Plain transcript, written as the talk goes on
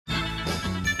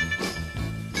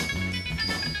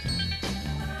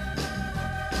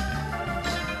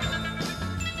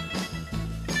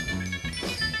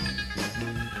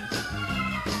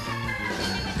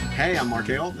Hey, I'm Mark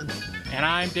A. Altman. And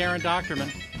I'm Darren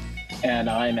Doctorman. And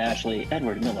I'm Ashley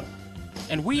Edward Miller.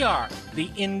 And we are the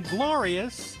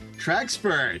Inglorious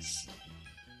Trexperts.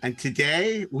 And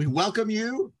today we welcome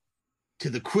you to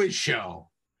the quiz show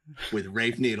with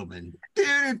Rafe Needleman.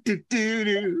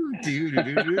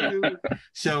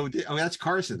 So, that's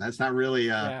Carson. That's not really.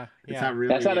 It's not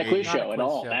really. That's not a quiz show at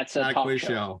all. That's a talk quiz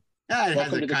show. Yeah, it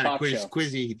has a kind of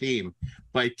quizzy theme.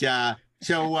 But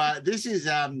this is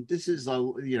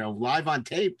live on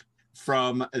tape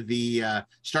from the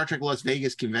Star Trek Las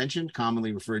Vegas convention,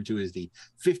 commonly referred to as the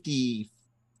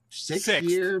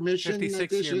 56th-year mission.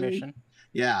 56th-year mission.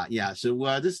 Yeah.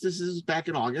 So this is back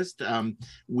in August.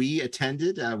 We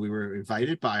attended. We were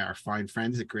invited by our fine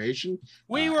friends at Creation.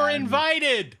 We were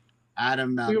invited.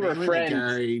 Adam Malin and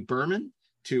Gary Berman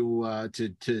to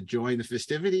join the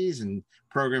festivities and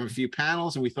program a few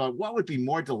panels. And we thought, what would be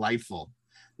more delightful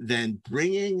than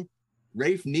bringing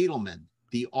Rafe Needleman,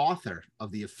 the author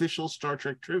of the official Star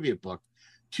Trek trivia book,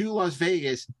 to Las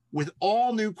Vegas with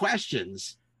all new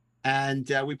questions. And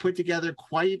we put together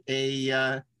quite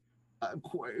a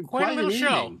little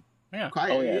show. Yeah.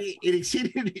 It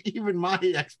exceeded even my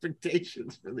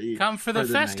expectations for the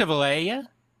festival, night.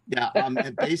 Yeah.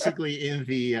 Basically in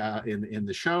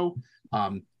the show,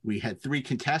 we had three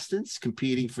contestants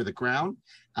competing for the crown,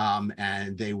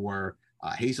 and they were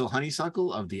Hazel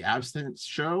Honeysuckle of the Abstinence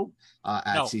Show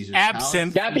at Caesar's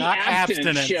Absinthe, Palace. not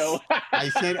abstinence. Show. I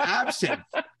said absinthe.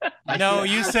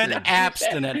 You said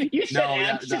abstinent. You said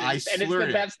abstinence, and it's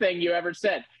the best thing you ever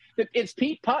said. It's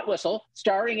Pete Potwhistle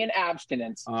starring in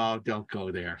Abstinence. Oh, don't go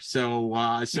there. So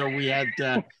we had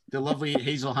the lovely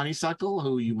Hazel Honeysuckle,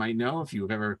 who you might know if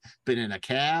you've ever been in a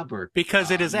cab or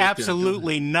because it is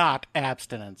absolutely not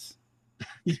abstinence.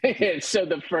 So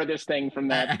the furthest thing from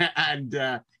that.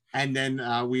 And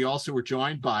then we also were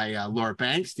joined by Laura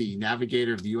Banks, the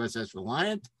navigator of the USS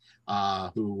Reliant,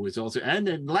 who was also, and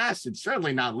then last and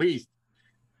certainly not least,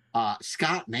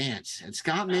 Scott Mance. And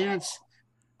Scott Mance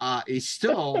is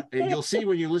still, and you'll see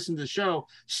when you listen to the show,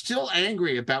 still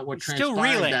angry about what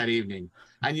transpired that evening.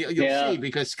 And you'll see,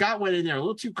 because Scott went in there a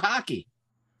little too cocky.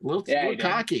 A little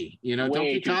cocky. Don't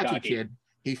be cocky, kid.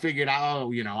 He figured,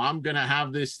 I'm going to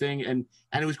have this thing. And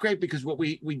it was great because what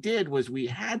we did was we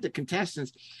had the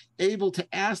contestants able to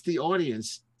ask the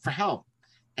audience for help.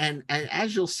 And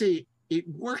as you'll see, it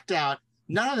worked out.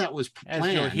 None of that was planned.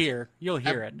 As you'll hear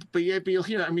it. But you'll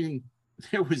hear,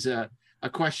 there was a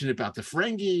question about the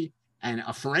Ferengi, and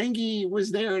a Ferengi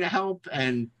was there to help.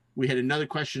 And we had another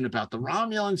question about the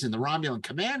Romulans, and the Romulan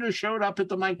commander showed up at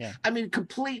the mic. Yeah.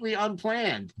 completely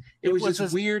unplanned. It was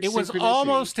just weird. It was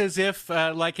almost as if,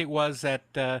 like it was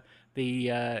at the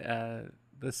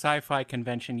sci-fi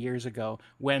convention years ago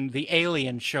when the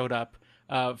Alien showed up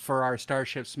for our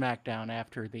Starship Smackdown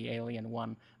after the Alien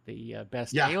won the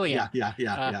best Alien.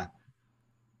 Yeah.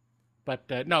 But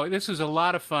no, this was a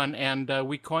lot of fun, and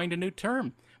we coined a new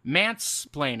term: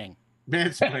 mansplaining.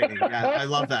 Mansplaining. Yeah, I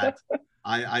love that.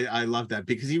 I love that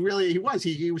because he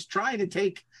was trying to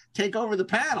take over the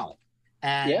panel,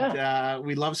 and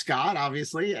we love Scott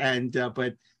obviously, and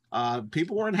but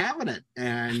people weren't having it,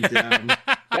 and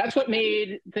that's what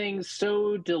made things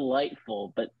so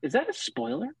delightful. But is that a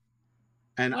spoiler?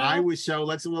 And I was so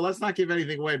let's not give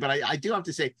anything away, but I do have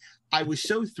to say I was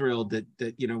so thrilled that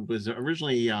was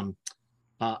originally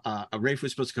Rafe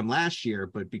was supposed to come last year,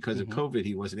 but because of COVID,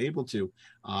 he wasn't able to.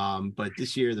 But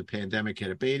this year, the pandemic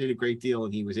had abated a great deal,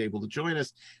 and he was able to join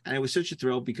us. And it was such a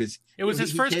thrill because it was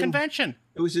his first convention.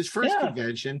 It was his first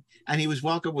convention, and he was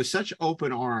welcomed with such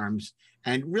open arms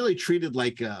and really treated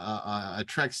like a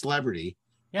Trek celebrity.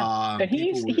 Yeah, and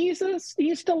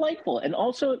he's delightful, and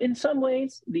also in some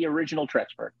ways the original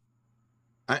Trexpert.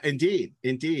 Indeed,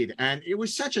 and it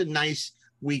was such a nice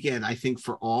weekend, I think,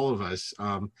 for all of us.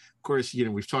 Of course,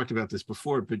 we've talked about this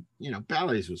before, but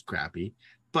Ballet's was crappy,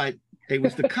 but it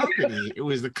was the company. It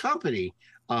was the company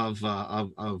of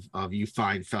you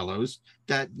fine fellows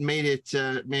that made it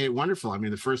wonderful.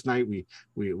 The first night we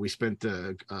spent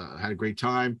had a great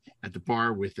time at the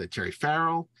bar with Terry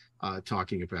Farrell,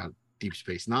 talking about Deep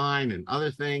Space Nine and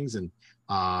other things, and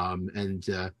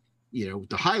the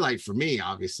highlight for me,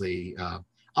 obviously,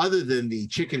 other than the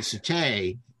chicken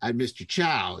satay at Mr.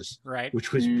 Chow's, right,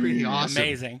 which was pretty awesome,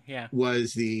 amazing,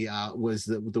 was the I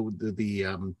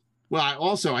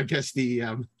guess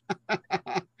the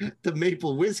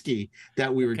maple whiskey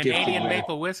that we were gifted. Canadian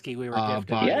maple whiskey we were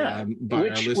gifted.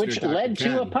 Which led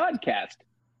to a podcast.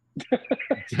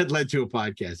 That led to a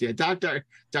podcast. Yeah,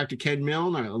 Dr. Ken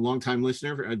Milne, a longtime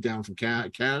listener down from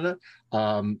Canada,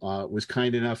 was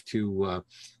kind enough to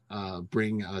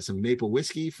bring some maple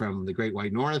whiskey from the Great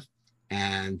White North,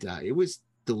 and it was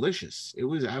delicious. It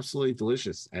was absolutely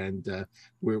delicious. And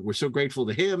we're so grateful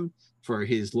to him for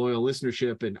his loyal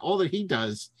listenership and all that he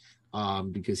does,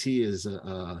 because he is,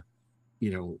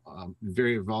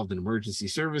 very involved in emergency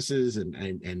services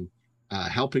and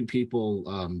helping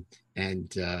people.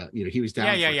 He was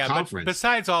down for a conference. But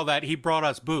besides all that, he brought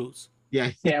us booze.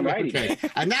 Yeah, damn right. Okay.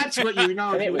 And that's what with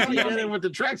the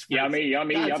Trex.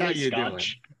 Yummy That's how you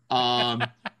scotch. do it.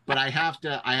 But I have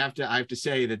to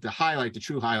say that the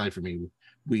true highlight for me,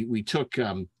 we took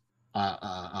the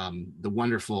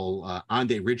wonderful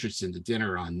Ande Richardson to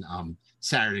dinner on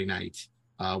Saturday night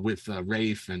with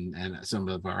Rafe and some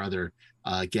of our other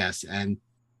guests, and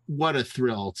what a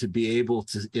thrill to be able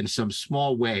to, in some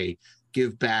small way,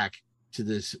 give back to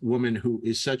this woman who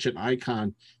is such an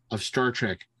icon of Star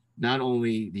Trek. Not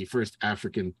only the first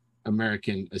African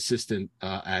American assistant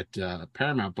at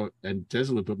Paramount, and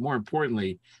Desolate, but more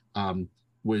importantly,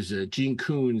 was Gene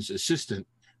Coon's assistant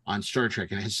on Star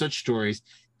Trek, and has such stories.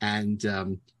 And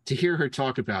to hear her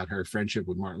talk about her friendship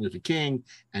with Martin Luther King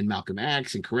and Malcolm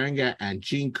X and Karenga and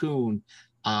Gene Coon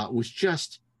was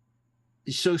just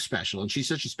so special. And she's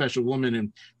such a special woman.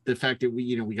 And the fact that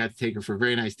we got to take her for a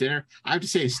very nice dinner. I have to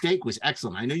say, the steak was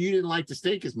excellent. I know you didn't like the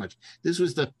steak as much. This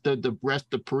was the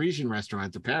Parisian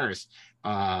restaurant, the Paris,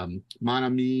 Mon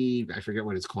Ami, I forget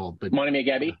what it's called, but Mon Ami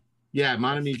Gabi. Yeah,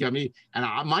 Mon Ami Gabi.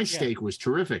 And my steak was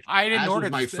terrific. I didn't order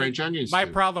my French onion stew. My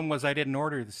problem was I didn't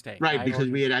order the steak. Right, because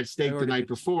we had steak the night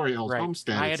before at Old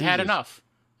Homestead. I had enough.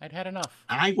 I'd had enough.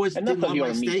 I didn't love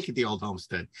my steak at the Old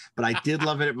Homestead, but I did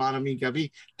love it at Mon Ami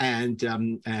Gabi, and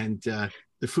the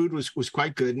food was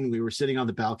quite good, and we were sitting on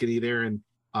the balcony there, and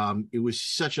it was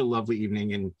such a lovely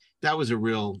evening, and that was a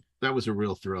real thrill. That was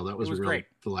a real great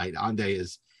delight. Ande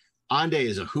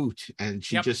is a hoot, and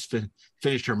she just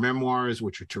finished her memoirs,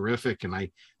 which are terrific, and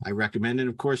I recommend it.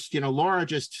 Of course, Laura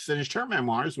just finished her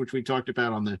memoirs, which we talked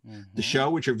about on the show,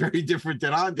 which are very different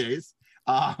than Ande's.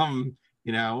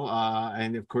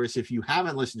 And of course, if you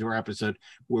haven't listened to our episode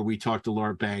where we talked to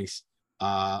Laura Banks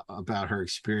about her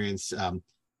experience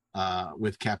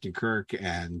with Captain Kirk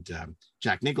and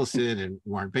Jack Nicholson and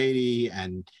Warren Beatty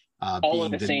and all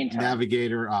being at the same time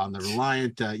navigator on the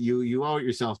Reliant, you owe it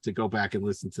yourself to go back and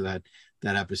listen to that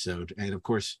episode. And of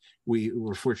course, we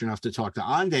were fortunate enough to talk to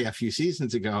Ande a few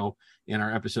seasons ago in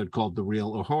our episode called The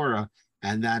Real Uhura.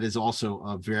 And that is also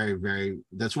a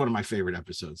that's one of my favorite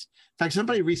episodes. In fact,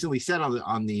 somebody recently said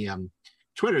on the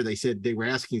Twitter, they said they were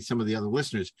asking some of the other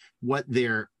listeners what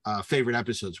their favorite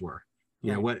episodes were.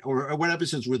 What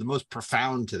episodes were the most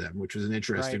profound to them, which was an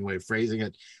interesting way of phrasing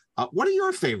it. What are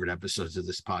your favorite episodes of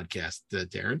this podcast,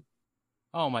 Darren?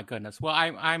 Oh my goodness! Well,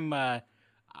 I'm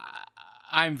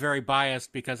very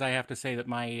biased because I have to say that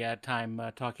my time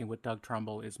talking with Doug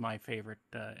Trumbull is my favorite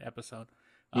episode,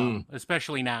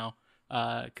 especially now.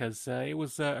 Because it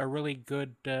was a really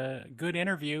good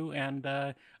interview, and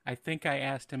I think I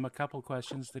asked him a couple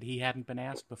questions that he hadn't been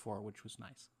asked before, which was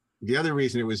nice. The other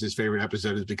reason it was his favorite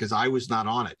episode is because I was not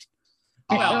on it.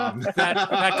 Well,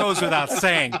 that goes without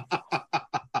saying.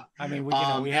 I mean,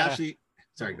 we had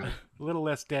sorry, go ahead. A little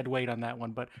less dead weight on that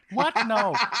one, but what?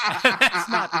 No,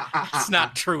 that's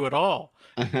not true at all.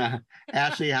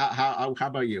 Ashley, how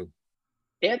about you?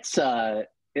 It's a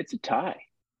tie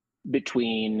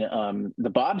between the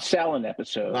Bob Sallin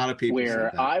episode,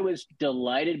 where I was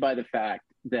delighted by the fact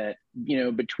that,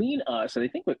 between us, and I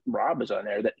think what Rob was on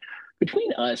there, that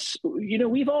between us,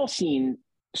 we've all seen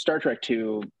Star Trek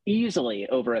II easily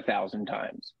over 1,000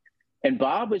 times. And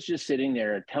Bob was just sitting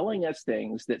there telling us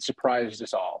things that surprised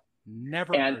us all.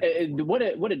 Never. And what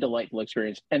a delightful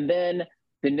experience. And then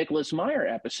the Nicholas Meyer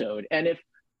episode. And if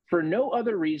for no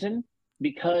other reason,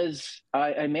 because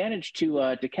I managed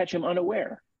to catch him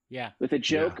unaware. Yeah. With a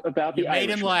joke about the Irishman.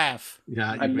 Made him laugh.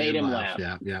 Yeah, I made him laugh.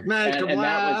 Yeah. Make him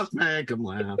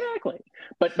laugh. Exactly.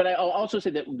 But I'll also say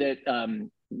that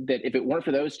if it weren't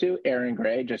for those two, Aaron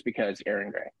Gray, just because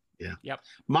Aaron Gray. Yeah. Yep.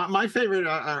 My favorite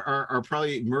are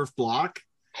probably Murph Block,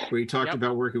 where he talked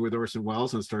about working with Orson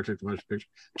Welles on Star Trek: The Motion Picture.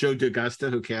 Joe DaGusta,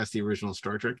 who cast the original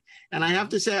Star Trek. And I have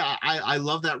to say, I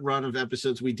love that run of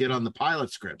episodes we did on the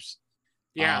pilot scripts.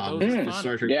 Yeah, those were the fun.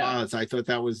 Star Trek pilots. I thought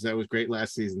that was great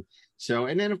last season. So,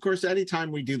 and then of course,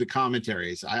 anytime we do the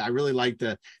commentaries, I really like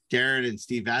the Darren and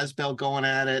Steve Asbell going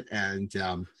at it, and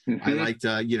I liked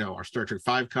our Star Trek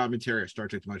V commentary, our Star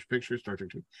Trek: The Motion Picture, Star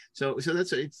Trek 2. So it's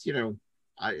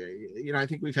I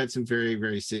think we've had some very,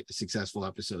 very successful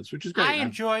episodes, which is great. I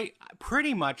enjoy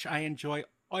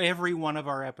every one of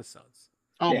our episodes.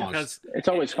 Almost. Because it's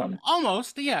always fun.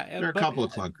 Almost, yeah. There are a couple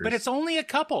of clunkers, but it's only a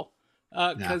couple.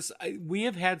 Because we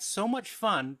have had so much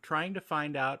fun trying to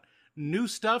find out new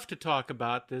stuff to talk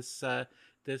about this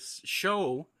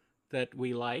show that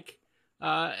we like,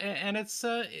 and it's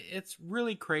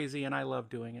really crazy, and I love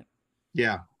doing it.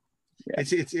 Yeah.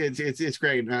 It's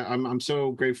great. I'm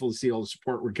so grateful to see all the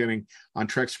support we're getting on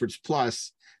Trexperts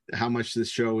Plus, how much this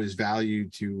show is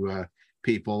valued to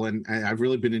people. And I've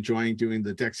really been enjoying doing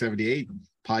the Deck 78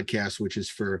 podcast, which is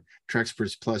for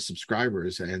Trexperts Plus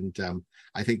subscribers. And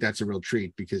I think that's a real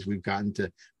treat because we've gotten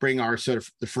to bring our sort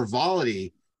of the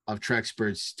frivolity of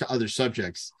Trexperts to other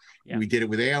subjects. Yeah. We did it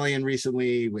with Alien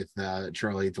recently with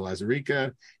Charlie de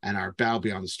Lazarica, and our Bow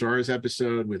Beyond the Stars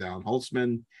episode with Alan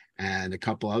Holtzman, and a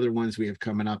couple other ones we have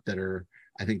coming up that are,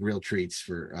 I think, real treats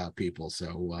for people.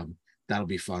 So that'll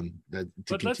be fun to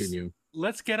continue.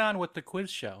 Let's get on with the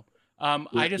quiz show. I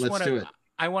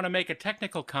want to make a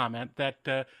technical comment that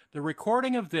the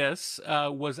recording of this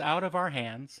was out of our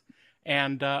hands,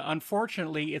 and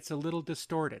unfortunately, it's a little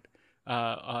distorted.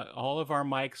 All of our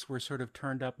mics were sort of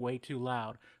turned up way too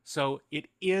loud, so it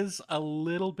is a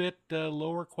little bit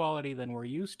lower quality than we're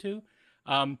used to.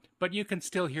 But you can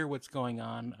still hear what's going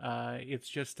on. It's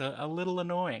just a little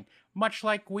annoying, much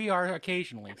like we are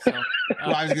occasionally. So,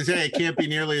 well, I was going to say, it can't be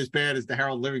nearly as bad as the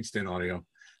Harold Livingston audio.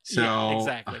 So yeah,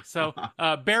 exactly. So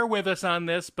bear with us on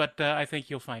this, but I think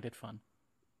you'll find it fun.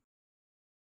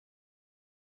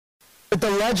 The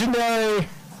legendary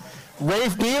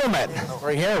Rafe Needleman.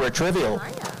 We're here. We're trivial.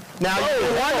 Now you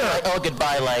wonder. Oh,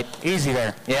 goodbye, light. Easy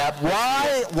there. Yeah.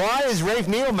 Why is Rafe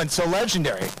Needleman so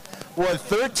legendary? Well,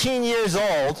 13 years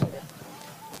old,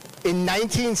 in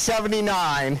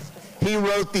 1979, he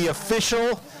wrote the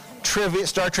official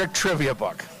Star Trek trivia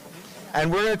book.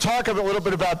 And we're going to talk a little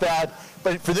bit about that.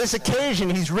 But for this occasion,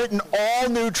 he's written all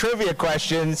new trivia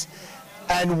questions,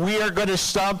 and we are going to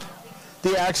stump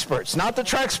the experts. Not the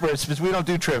Trexperts, because we don't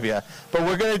do trivia. But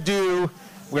we're going to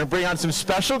bring on some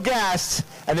special guests,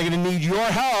 and they're going to need your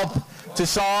help to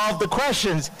solve the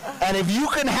questions. And if you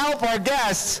can help our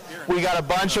guests, we got a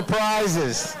bunch of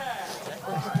prizes.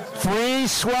 Free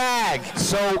swag.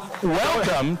 So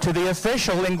welcome to the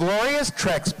official Inglorious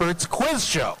Trexperts quiz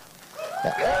show.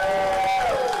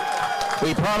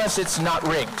 We promise it's not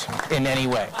rigged in any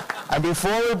way. And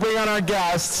before we bring on our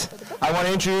guests, I want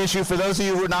to introduce you, for those of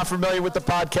you who are not familiar with the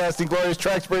podcast, Inglorious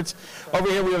Trexperts.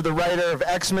 Over here we have the writer of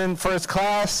X-Men First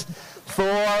Class,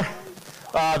 Thor,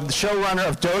 the showrunner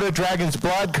of Dota Dragon's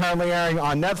Blood, currently airing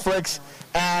on Netflix,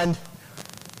 and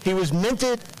he was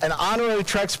minted an honorary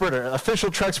Trexpert, or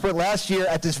official Trexpert, last year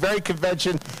at this very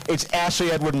convention. It's Ashley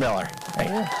Edward Miller.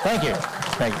 Thank you.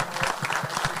 Thank you.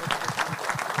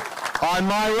 On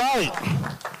my right,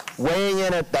 weighing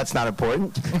in at, that's not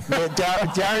important,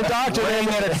 Darren Doctor, weighing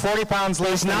in at 40 pounds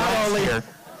less than last year.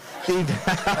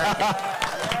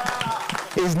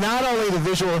 Is not only the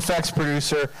visual effects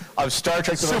producer of Star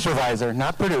Trek... Supervisor,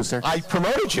 not producer. I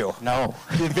promoted you. No.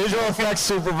 The visual effects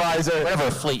supervisor...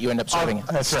 Whatever fleet you end up serving.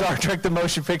 Star Trek The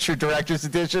Motion Picture Director's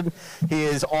Edition. He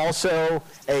is also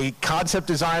a concept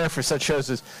designer for such shows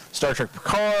as Star Trek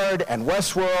Picard and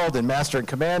Westworld and Master and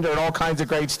Commander and all kinds of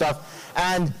great stuff.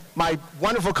 And my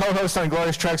wonderful co-host on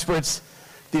Glorious Trexperts,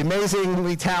 the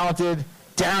amazingly talented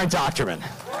Darren Doctorman.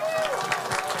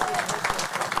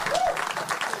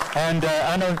 And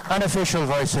unofficial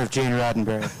voice of Gene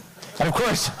Roddenberry. And of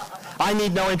course, I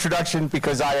need no introduction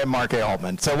because I am Mark A.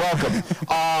 Altman. So welcome.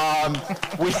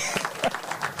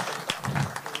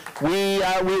 We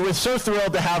were so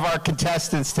thrilled to have our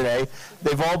contestants today.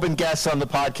 They've all been guests on the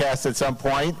podcast at some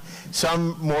point,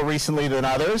 some more recently than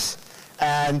others.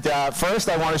 And first,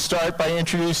 I want to start by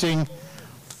introducing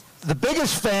the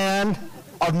biggest fan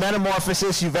of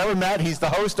Metamorphosis you've ever met. He's the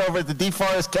host over at the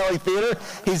DeForest Kelley Theater.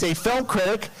 He's a film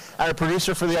critic and a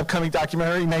producer for the upcoming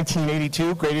documentary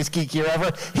 1982, Greatest Geek Year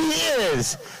Ever. He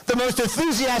is the most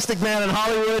enthusiastic man in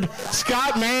Hollywood,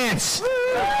 Scott Mance.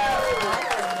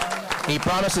 He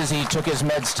promises he took his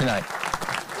meds tonight.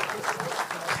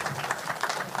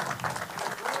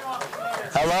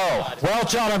 Hello. Well,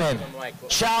 gentlemen,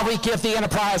 shall we give the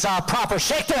Enterprise our proper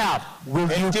shakedown? Will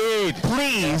you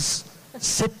please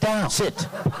sit down? Sit.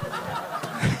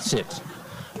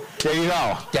 There you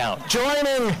go. Down.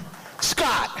 Joining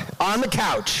Scott on the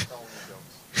couch,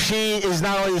 she is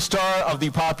not only the star of the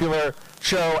popular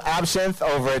show Absinthe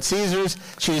over at Caesars,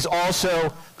 she is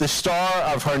also the star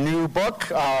of her new book,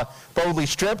 Boldly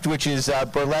Stripped, which is a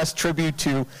burlesque tribute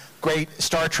to great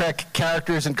Star Trek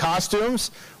characters and costumes,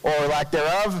 or lack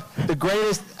thereof. The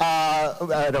greatest,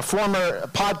 the former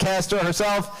podcaster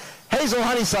herself, Hazel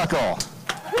Honeysuckle.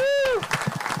 Woo!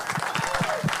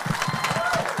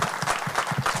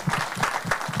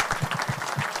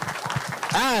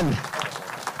 And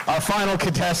our final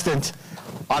contestant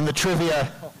on the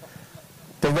trivia,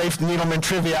 the Rafe Needleman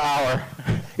Trivia Hour.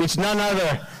 It's none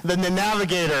other than the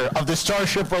navigator of the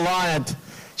Starship Reliant.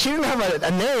 She didn't have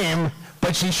a name,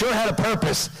 but she sure had a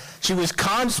purpose. She was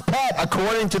Khan's pet,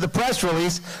 according to the press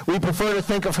release. We prefer to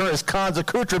think of her as Khan's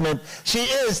accoutrement. She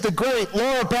is the great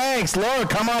Laura Banks. Laura,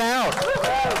 come on out.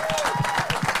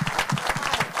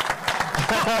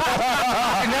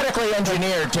 Genetically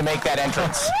engineered to make that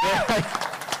entrance.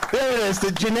 There it is,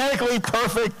 the genetically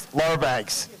perfect Laura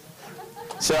Banks.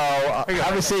 So,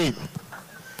 have a seat.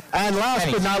 And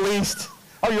last but not least,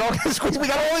 you're all going to squeeze. We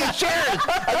got all these chairs.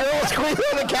 And you're all squeezing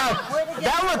on the couch.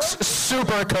 That looks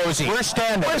super cozy. We're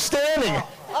standing.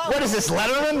 What is this,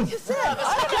 Letterman?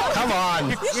 Come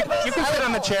on. You can sit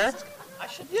on the chair.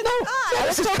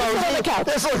 This is cozy.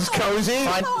 This looks cozy.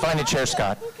 Find a chair,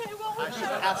 Scott. Okay, well, we should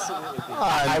absolutely.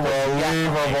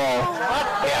 Unbelievable.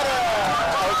 Yeah.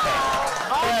 Okay.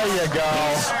 There you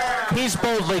go. He's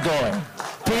boldly going.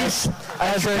 Peace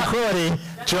and tranquility,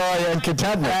 joy and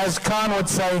contentment. As Khan would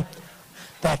say,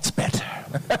 that's better.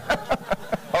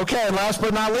 Okay, and last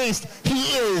but not least,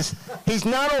 he's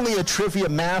not only a trivia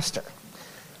master,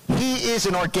 he is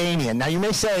an Organian. Now you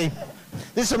may say,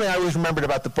 this is something I always remembered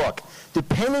about the book.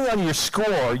 Depending on your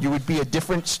score, you would be a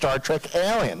different Star Trek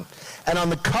alien. And on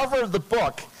the cover of the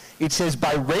book, it says,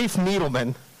 by Rafe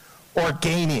Needleman,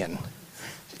 Organian.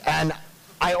 And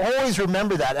I always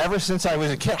remember that ever since I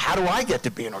was a kid. How do I get to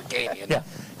be an Organian? Yeah.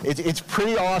 It's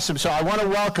pretty awesome. So I want to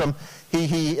welcome,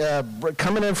 he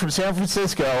coming in from San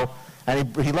Francisco,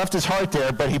 and he left his heart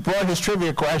there, but he brought his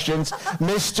trivia questions,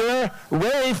 Mr.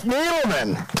 Rafe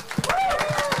Needleman.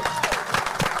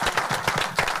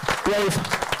 Rafe,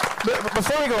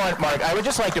 before we go on, Mark, I would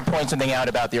just like to point something out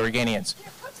about the Organians.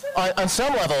 On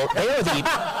some level, they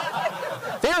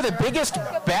are the biggest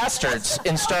bastards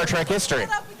in Star Trek history.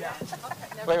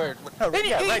 Wait.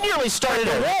 They nearly started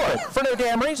a war for no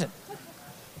damn reason.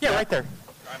 Yeah, right there.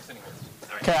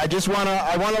 Okay, I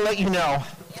want to let you know.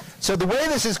 So the way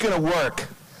this is going to work,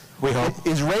 we hope,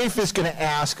 is Rafe is going to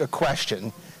ask a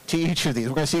question to each of these.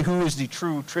 We're going to see who is the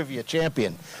true trivia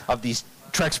champion of these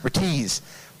Trexpertise.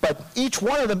 But each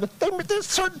one of them, there's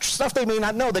certain stuff they may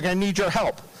not know. They're going to need your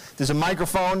help. There's a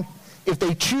microphone. If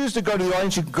they choose to go to the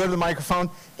audience, you can go to the microphone,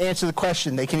 answer the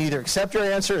question. They can either accept your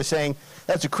answer as saying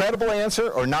that's a credible answer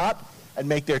or not, and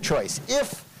make their choice.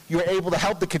 If you're able to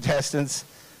help the contestants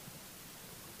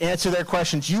answer their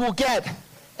questions, you will get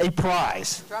a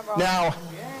prize. Now,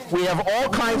 we have all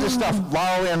kinds of stuff.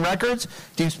 La La Land records,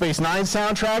 Deep Space Nine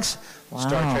soundtracks,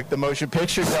 Star Trek the Motion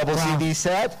Picture, double CD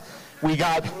set. We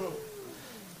got,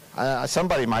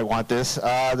 somebody might want this,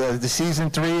 the season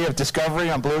 3 of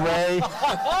Discovery on Blu-ray.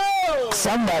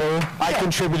 Somebody. I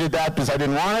contributed that because I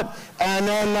didn't want it. And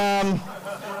then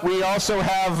we also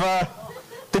have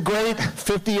the great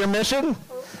 50-year mission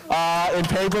in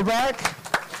paperback.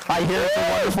 I hear it's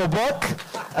a wonderful book.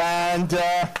 And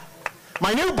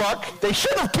my new book, They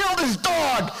Should Have Killed His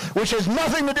Dog, which has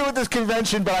nothing to do with this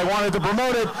convention, but I wanted to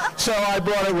promote it, so I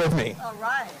brought it with me. All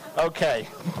right. Okay.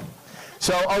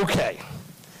 So,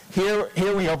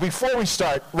 here we go. Before we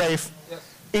start, Rafe,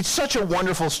 it's such a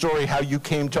wonderful story how you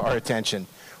came to our attention.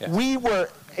 Yes. We were,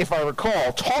 if I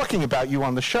recall, talking about you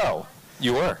on the show.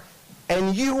 You were.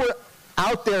 And you were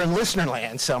out there in listener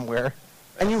land somewhere,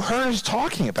 and you heard us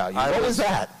talking about you. What was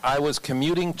that? I was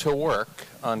commuting to work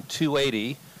on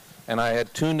 280, and I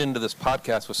had tuned into this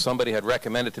podcast which somebody had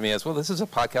recommended to me as, well, this is a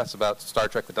podcast about Star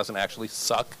Trek that doesn't actually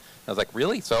suck. And I was like,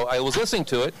 really? So I was listening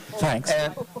to it. Thanks.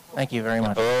 Thank you very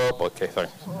much. Oh, okay, sorry.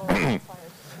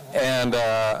 And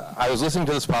I was listening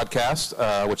to this podcast,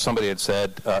 which somebody had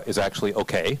said is actually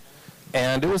okay.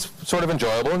 And it was sort of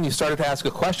enjoyable, and you started to ask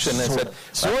a question, and said...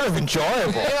 Sort of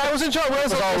enjoyable. Yeah, I was enjoyable. It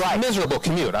was a miserable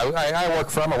commute. I'm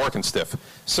a working stiff.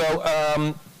 So,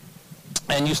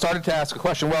 and you started to ask a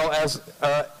question. Well, as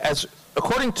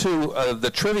according to the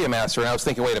trivia master, and I was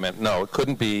thinking, wait a minute, no, it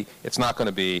couldn't be, it's not going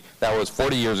to be, that was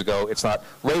 40 years ago, it's not.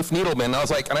 Rafe Needleman, and I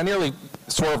was like, and I nearly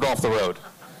swerved off the road.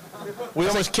 We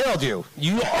almost killed you.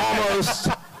 You almost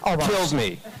killed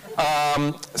me.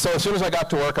 So as soon as I got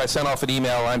to work, I sent off an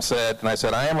email, and I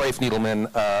said, I am Rafe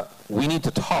Needleman, we need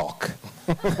to talk.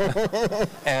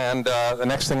 And the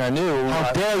next thing I knew...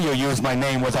 How dare you use my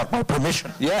name without my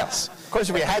permission? Yes. Of course,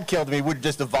 if we had killed me, we would have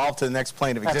just evolved to the next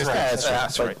plane of existence.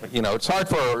 That's right. You know, it's hard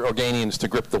for Organians to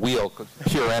grip the wheel,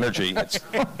 pure energy. It's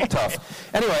tough.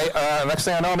 Anyway, next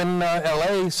thing I know, I'm in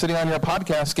L.A. sitting on your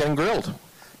podcast getting grilled.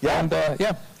 Yeah. And,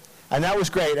 And that was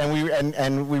great.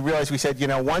 And we realized, we said,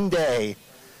 one day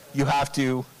you have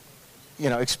to,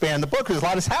 expand the book, because a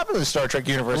lot has happened in the Star Trek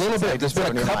universe. A little bit. There's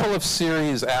been a couple of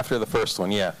series after the first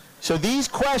one, yeah. So these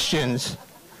questions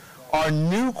are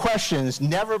new questions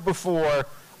never before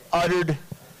uttered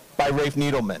by Rafe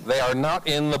Needleman. They are not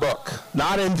in the book.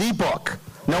 Not in the book.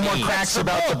 No more cracks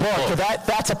about the book.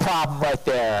 That's a problem right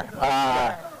there.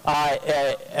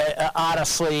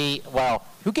 Honestly, well,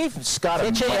 who gave Scott?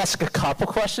 Did you ask a couple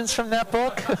questions from that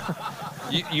book?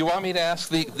 You want me to ask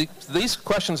these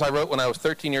questions I wrote when I was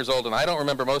 13 years old, and I don't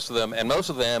remember most of them, and most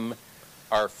of them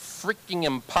are freaking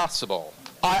impossible.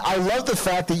 I love the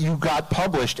fact that you got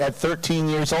published at 13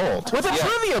 years old. With a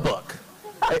trivia book.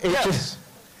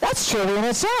 That's trivia in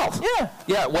itself.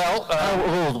 Yeah, well...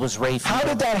 how old was Rafe? How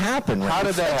did that happen? How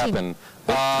did that happen?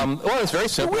 Well, it's very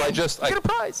simple. I get a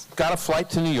prize. Got a flight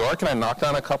to New York, and I knocked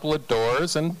on a couple of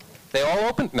doors, and they all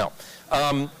opened. No.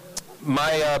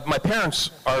 My parents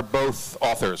are both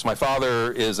authors. My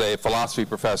father is a philosophy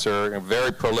professor, and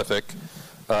very prolific.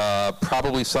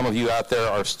 Probably some of you out there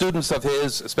are students of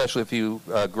his, especially if you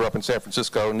grew up in San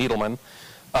Francisco, NEEDLEMAN.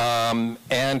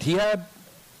 And he had,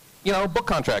 book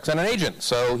contracts and an agent.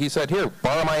 So he said, here,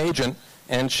 borrow my agent.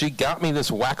 And she got me this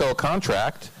wacko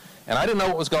contract. And I didn't know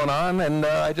what was going on. And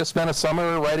I just spent a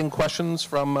summer writing questions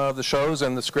from the shows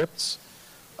and the scripts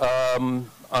on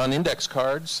index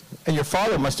cards. And your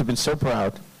father must have been so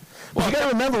proud. Well, you got to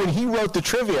remember, when he wrote the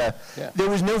trivia, there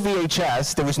was no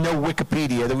VHS, there was no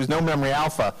Wikipedia, there was no Memory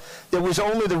Alpha. There was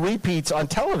only the repeats on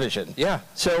television. Yeah.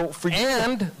 So for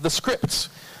and the scripts.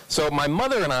 So my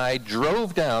mother and I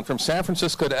drove down from San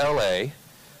Francisco to L.A.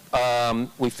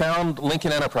 We found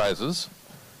Lincoln Enterprises.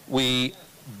 We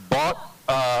bought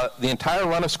the entire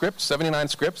run of scripts, 79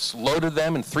 scripts, loaded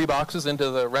them in 3 boxes into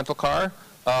the rental car,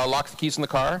 locked the keys in the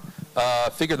car,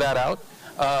 figured that out,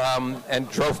 and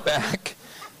drove back.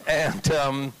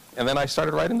 And then I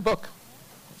started writing the book.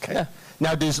 Okay. Yeah.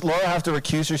 Now, does Laura have to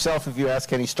recuse herself if you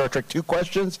ask any Star Trek II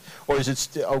questions, or is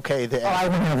it okay? I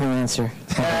won't have an answer.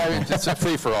 It's a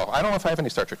free-for-all. I don't know if I have any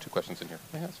Star Trek II questions in here.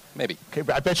 Maybe. Okay,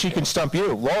 but I bet she can stump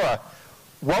you. Laura,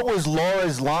 what was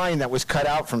Laura's line that was cut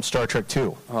out from Star Trek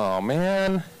II? Oh,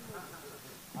 man.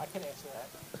 I can answer that.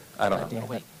 I don't know.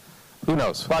 Wait. Who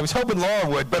knows? Well, I was hoping Laura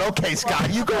would, but okay,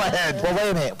 Scott, you go ahead. Well,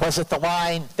 wait a minute. Was it the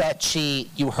line that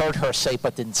you heard her say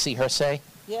but didn't see her say?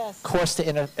 Yes. Course to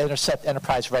intercept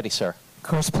Enterprise ready, sir.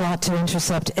 Course plot to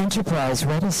intercept Enterprise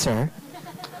ready, sir.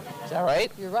 Is that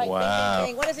right? You're right. Wow. Ding, ding,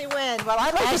 ding. What does he win? Well,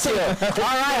 I'd like to see it. All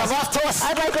right, I'm off toss.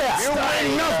 I'd like to. You're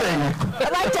winning nothing.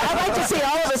 I'd like to see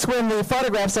all of us win the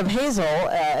photographs of Hazel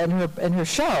in her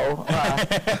show.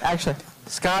 Actually,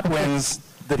 Scott wins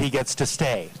that he gets to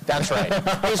stay. That's right.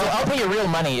 Hazel, I'll pay you real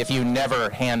money if you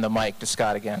never hand the mic to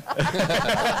Scott again.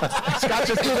 Scott,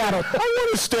 just do that. I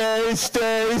want to stay.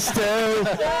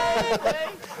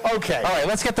 Okay. All right,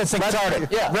 let's get this thing started.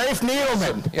 Yeah. Rafe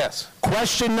Needleman. Yes.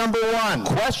 Question number 1.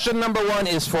 Question number 1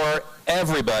 is for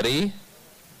everybody.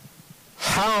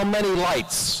 How many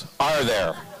lights are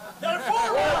there? There are 4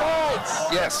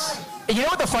 lights. Yes. You know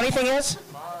what the funny thing is?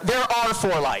 There are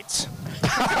 4 lights.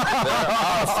 There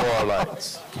are 4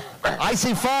 lights. I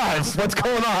see 5. What's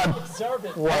going on?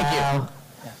 Wow. Thank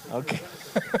you. Okay.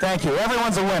 Thank you.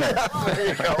 Everyone's a winner.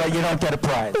 But you don't get a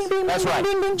prize. That's right.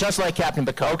 Just like Captain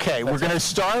Picard. Okay, we're going to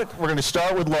start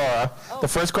with Laura. The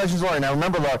first question is Laura. Now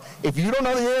remember, Laura, if you don't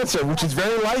know the answer, which is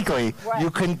very likely,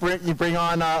 you can bring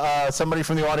on somebody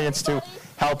from the audience to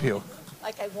help you.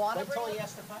 like I want to bring. Until you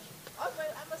ask the question.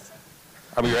 I'm listening.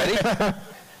 Are we ready?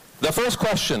 The first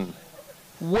question.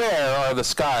 Where are the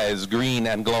skies green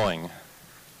and glowing?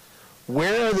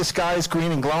 Where are the skies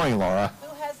green and glowing, Laura?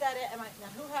 Who has that?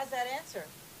 Who has that answer?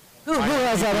 Who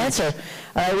has that answer?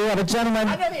 We have a gentleman.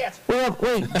 I know the answer.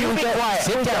 Wait, you be quiet.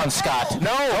 Sit down, Scott.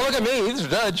 No, don't look at me. He's the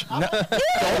judge. No.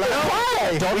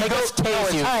 Don't make us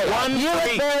tase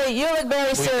you. You look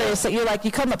very serious. You're like, you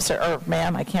come up, sir, or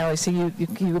ma'am, I can't really see you.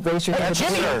 You raise your hand.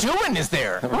 Jimmy Doohan is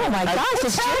there. Oh my gosh,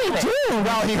 it's Jimmy Doohan.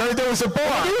 Well, he heard there was a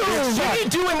bar. Jimmy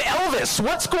Doohan Elvis.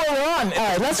 What's going on? All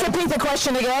right, let's repeat the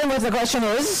question again. What the question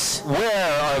is?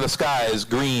 Where are the skies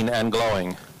green and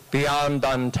glowing? Beyond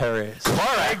Ontario.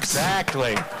 Correct.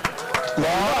 Exactly.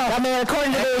 Well, I mean,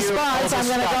 according to the response, I'm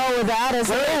going to go with that as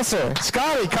the answer.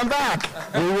 Scotty, come back.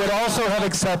 We would also have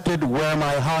accepted Where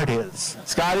My Heart Is.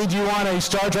 Scotty, do you want a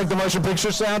Star Trek The Motion Picture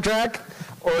soundtrack?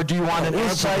 Or do you want an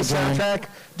Enterprise soundtrack,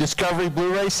 Discovery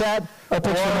Blu-ray set, or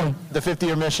the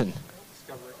 50-year mission?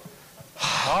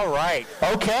 All right.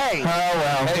 Okay. Oh,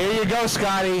 well. Here you go,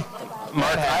 Scotty.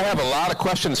 Mark, I have a lot of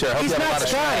questions here. I hope He's you have not a lot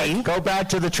Scotty. of Go back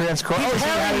to the transcript. He's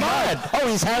Harry Mudd. Oh,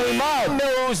 he's Harry Mudd. He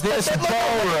knows this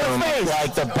ballroom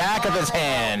like the back of his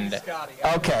hand.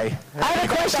 Okay. I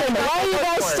have a question. Why are you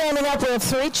guys standing up with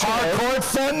 3 chairs? Harcourt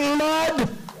Fenton Mudd.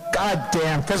 God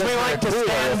damn. Because we like to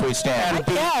stand if we stand.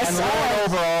 and lord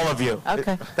over all of you.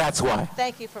 Okay. That's why.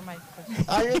 Thank you for my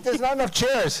question. There's not enough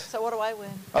chairs. So what do I win?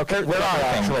 Okay, there are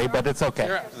actually, but it's okay.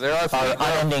 There are three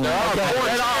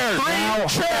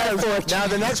chairs. Now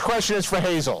the next question is for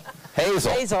Hazel.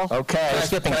 Hazel. Okay.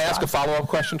 Can I ask a follow-up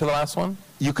question to the last one?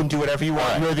 You can do whatever you want.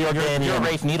 Right. You're the Organian. You're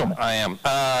Rafe Needleman. I am.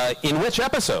 In which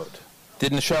episode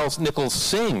did Nichelle Nichols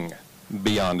sing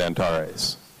Beyond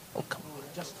Antares? Oh, come on.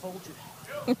 I just told you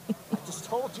that. I just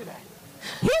told you that.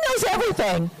 He knows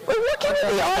everything. We're looking at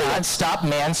the audience. Stop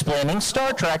mansplaining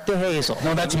Star Trek to Hazel.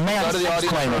 No, that's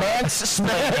mansplaining.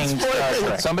 Mansplaining Star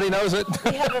Trek. Somebody knows it.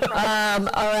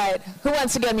 All right. Who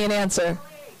wants to get me an answer?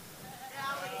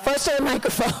 First on the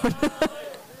microphone. It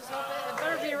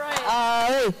better be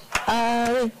right.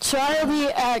 Charlie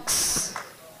X.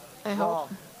 I hope.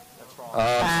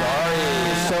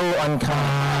 Sorry. So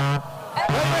unkind.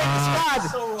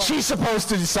 Scott, she's supposed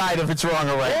to decide if it's wrong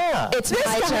or right. Yeah. It's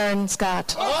my turn,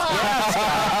 Scott.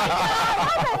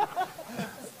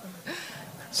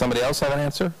 Somebody else have an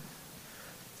answer?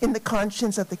 In the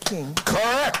conscience of the king.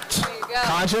 Correct.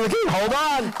 Conscience of the king. Hold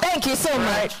on. Thank you so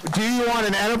much. Do you want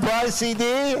an Enterprise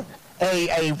CD,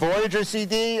 a Voyager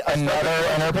CD, another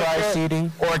Enterprise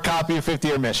CD, or a copy of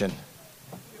 50-Year Mission?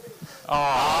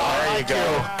 Oh, there you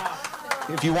go.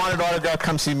 If you want an autograph,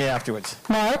 come see me afterwards.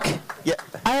 Mark? Yeah.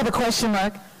 I have a question,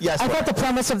 Mark. Yes. I thought the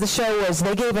premise of the show was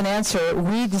they gave an answer.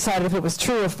 We decided if it was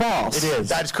true or false. It is.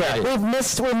 That's correct. We're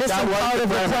missing part of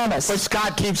the premise. But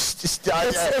Scott keeps...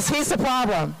 he's the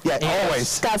problem. Yeah, always.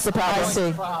 Scott's the problem. I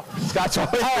see. Scott's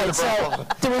always the problem.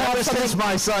 Do we have since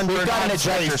my son... We've got an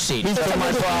ejector seat. He's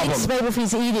my problem. Maybe if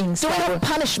he's eating. Do we have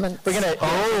punishment? We're going to...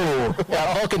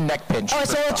 Yeah, hook and neck pinch. Oh,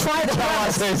 so we'll try the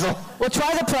premise. We'll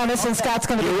try the premise, and Scott's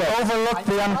going to be it. Overlook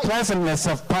the unpleasantness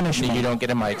of punishment. You don't get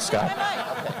a mic, Scott.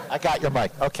 I got your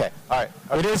mic. Okay. All right.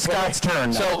 It is Scott's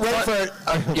turn. So, Rafer.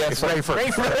 Yes, Rafer.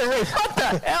 What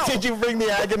the hell? Did you bring the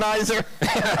agonizer?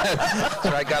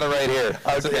 I got it right here.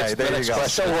 Okay, there you go.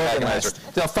 So organized.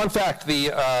 Now, fun fact,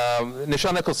 the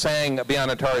Nichelle Nichols sang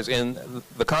Beyond Antares in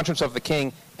The Conscience of the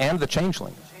King and The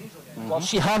Changeling. Well,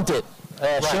 she hummed it.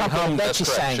 She hummed it, then she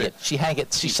sang it.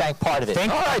 She sang part of it. All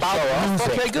right,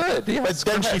 okay, good. Yeah, but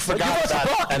then she forgot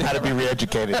that and had to be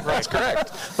re-educated. That's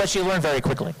correct. But she learned very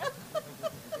quickly.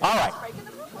 All right.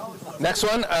 Next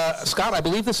one, Scott, I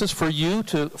believe this is for you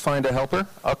to find a helper.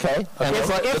 Okay. And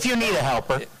if you need a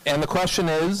helper. And the question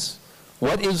is,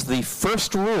 what is the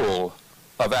first rule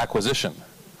of acquisition?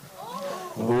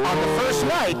 On the first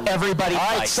night, everybody All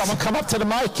right, fights. someone come up to the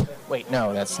mic. Wait,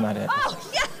 no, that's not it. Oh,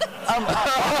 yes.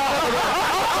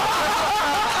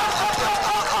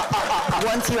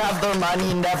 Once you have their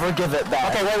money, never give it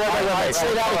back. Okay, wait.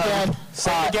 Say that again.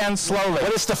 Say it again slowly.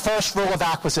 What is the first rule of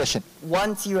acquisition?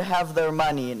 Once you have their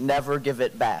money, never give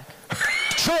it back.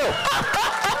 True.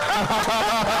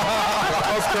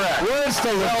 That's correct.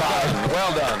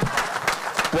 Well done.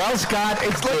 Well, Scott,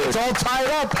 it's all tied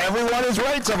up. Everyone is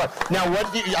right so far. Now,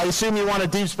 I assume you want a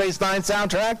Deep Space Nine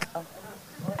soundtrack?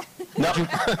 No. Do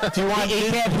you want? He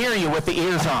can't hear you with the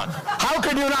ears on. How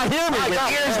could you not hear me with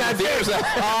ears that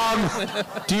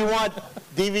big? Do you want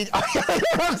DVD? I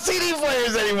don't have CD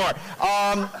players anymore.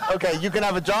 Okay, you can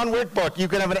have a John Wick book. You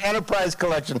can have an Enterprise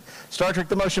collection. Star Trek: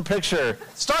 The Motion Picture.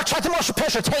 Star Trek: The Motion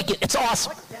Picture. Take it. It's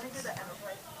awesome.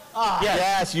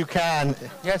 Yes, you can.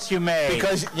 Yes, you may.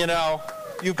 Because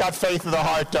you've got faith of the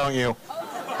heart, don't you?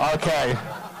 Okay.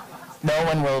 No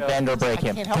one will bend or break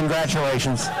him.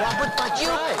 Congratulations. You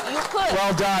could.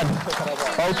 Well done.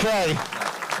 Okay.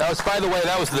 That was, by the way,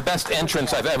 that was the best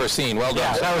entrance I've ever seen. Well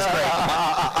done. That was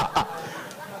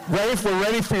great. Rafe, we're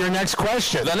ready for your next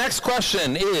question. The next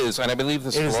question is, and I believe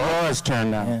this is Laura's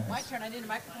turn now. My turn. I need a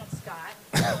microphone, Scott.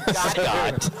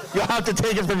 Scott. You'll have to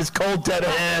take it from his cold, dead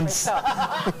hands.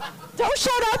 Don't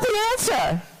shout out the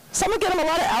answer. Someone get him a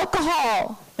lot of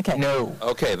alcohol. Okay. No.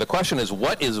 Okay, the question is,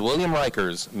 what is William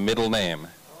Riker's middle name?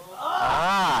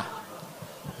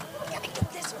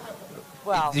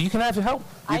 Well, You can have help.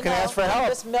 You can ask for help. I'm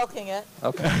just milking it.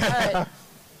 Okay. All right.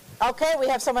 Okay, we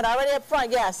have someone already up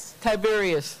front. Yes.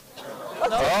 Tiberius.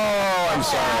 Oh, I'm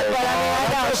sorry. But I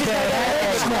know she's going to get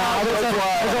lynched now. There's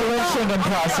a lynching in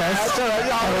process.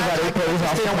 Everybody pays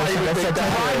off.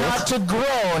 Try not to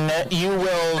groan. You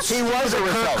will. He was a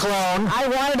Kirk clone. I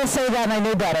wanted to say that and I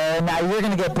knew better, and now you're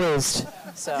going to get bruised.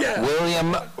 So.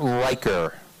 William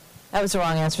Riker. That was the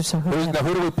wrong answer, so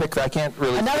Who do we pick? I can't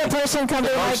really... Another person come to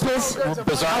the mic, please.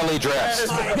 Bizarrely dressed.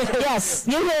 Yes,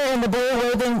 you're here in the blue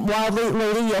waving wildly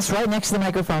lady. Yes, right next to the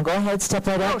microphone. Go ahead, step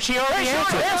right up. She already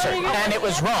answered. And it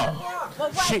was wrong.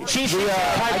 Well, right. She's your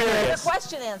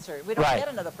question answered. We don't get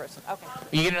another person. Okay.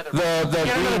 You get another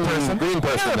person. Green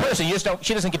person. Another person. You just don't.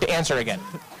 She doesn't get to answer again.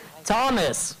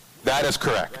 Thomas. That is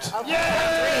correct. Okay.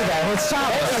 Yeah, it's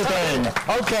Thomas.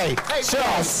 Okay, Hey, so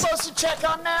are you supposed to check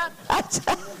on that?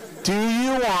 do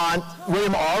you want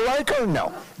William R. Riker or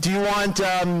no? Do you want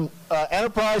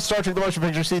Enterprise, Star Trek: The Motion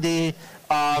Picture CD,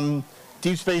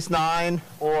 Deep Space Nine,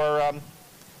 or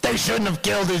They Shouldn't Have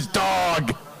Killed His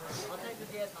Dog?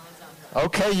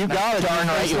 Okay, you got it. Darn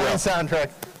right you will.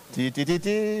 Soundtrack. Here, let's see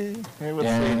here.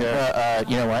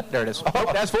 You know what? There it is.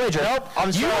 Oh, that's Voyager. Nope,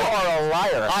 you are a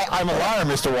liar. I'm a liar,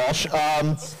 Mr. Walsh.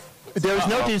 There is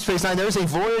no Deep Space Nine. There is a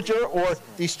Voyager or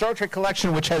the Star Trek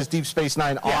collection, which has Deep Space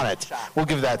Nine on it. We'll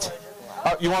give that.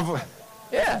 You want?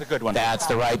 Yeah, that's a good one. That's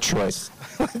the right choice.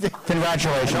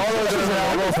 Congratulations. And all those are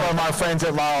available from our friends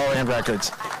at La La Land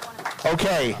Records.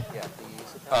 Okay.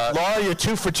 Laura, you're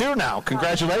 2 for 2 now.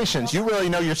 Congratulations. You really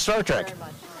know your Star Trek.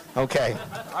 Okay.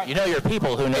 You know your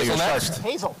people who know your Star Trek.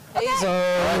 Hazel. All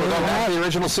right, we're going back to the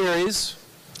original series.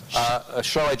 A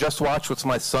show I just watched with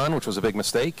my son, which was a big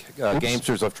mistake,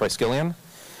 Gamesters of Triskelion.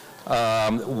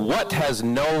 What has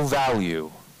no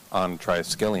value on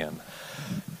Triskelion?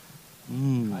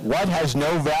 What has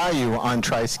no value on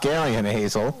Triskelion,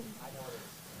 Hazel?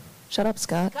 Shut up,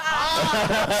 Scott.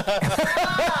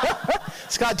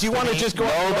 Scott, do you want to just go?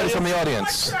 Nobody from the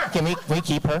audience. Can we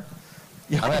keep her?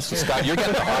 I'm asking Scott. You're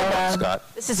getting the hard one, Scott.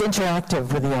 This is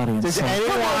interactive with the audience. Does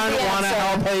anyone want to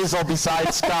help Hazel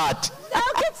besides Scott? No,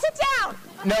 sit down.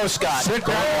 No, Scott. Sit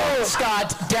down.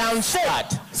 Scott, down,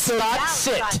 Scott. Scott,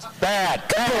 sit. Bad.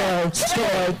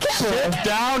 Sit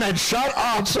down and shut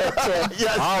up.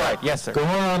 Yes. All right. Yes, sir. Go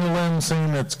on a limb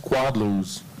saying it's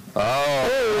Quadloos.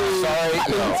 Oh, sorry.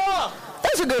 No.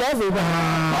 Those are good everybody.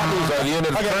 Quadloos are the unit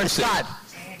of currency. Scott.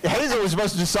 Hazel was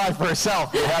supposed to decide for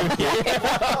herself. So we get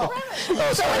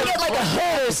like a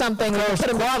hood or something.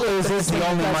 Quadloos is the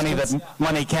only money that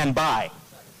money can buy.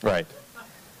 Right.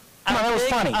 That was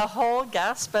funny. A whole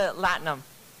gasp at Latinum.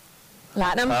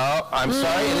 Latinum? Oh, I'm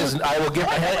sorry. It isn't. I will give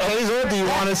Hazel, do you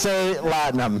want to say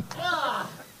Latinum?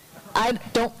 I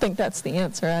don't think that's the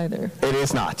answer either. It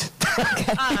is not.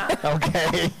 Okay.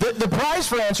 Okay. The prize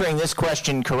for answering this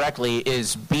question correctly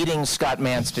is beating Scott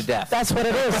Mance to death. That's what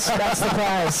it is. That's the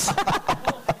prize.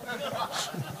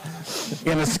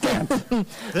 In a scant. All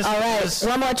right.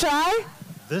 One more try?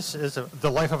 This is The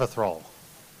Life of a Thrall.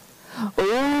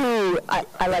 Ooh, I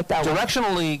like that one.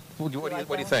 Directionally, what do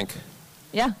you think?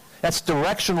 Yeah. That's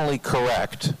directionally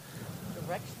correct.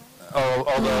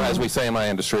 Although, as we say in my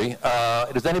industry,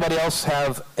 does anybody else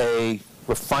have a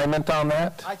refinement on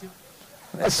that? I do.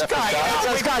 Scott,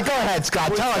 go ahead,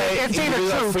 Scott. Tell us. It's either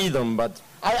true. Freedom, but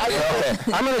okay.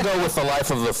 I'm going to go with The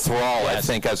Life of the Thrall. I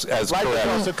think as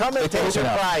correct. So come and take your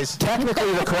prize.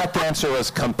 Technically, the correct answer was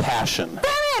compassion. Damn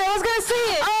it! I was going to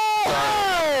say it.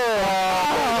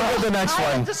 The next I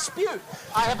one. have a dispute.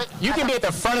 You can be at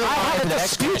the front of the line. I have a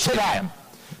dispute to that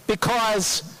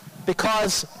because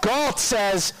Galt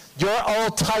says your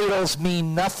old titles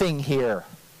mean nothing here.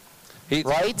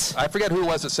 Right? I forget who it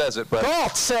was that says it, but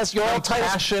Galt says your old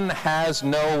titles. compassion has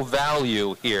no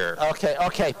value here.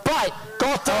 Okay. But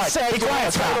Galt does say your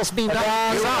old titles mean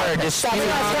nothing. That's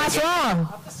wrong.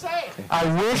 I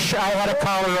wish I had a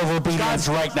collar over obedience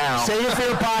right now. Save it for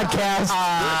your podcast.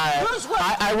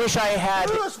 I wish I had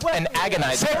an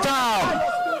agonizing. Sit down.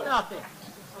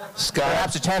 Scott,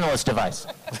 perhaps a Tantalus device.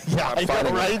 Yeah, I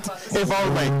know, right? If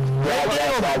only.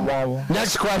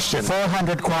 Next question.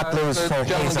 400 Quadloos for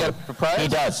Hazel. Get a prize? He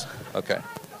does. Okay.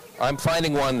 I'm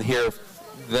finding one here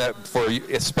that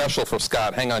it's special for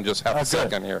Scott. Hang on just half a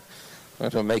second here. I'm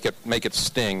going to make it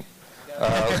sting.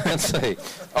 Let's see.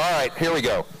 All right, here we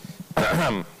go.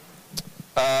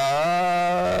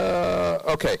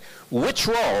 Okay. Which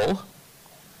role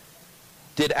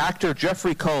did actor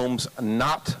Jeffrey Combs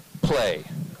not play?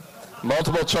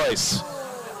 Multiple choice.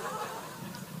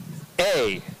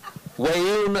 A.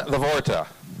 Wayun the Vorta.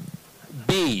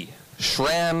 B.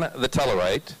 Shran the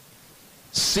Tellarite.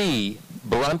 C.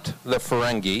 Brunt the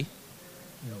Ferengi.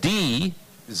 D.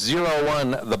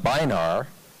 01 the Binar.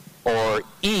 Or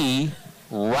E.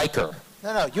 Riker.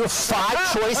 No, you have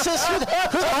 5 choices? Who the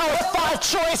hell has 5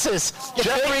 choices?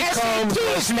 Jeffrey Combs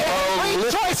was 3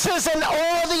 choices and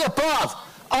all the above.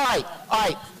 All right.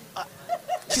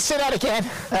 Say that again.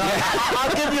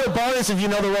 I'll give you a bonus if you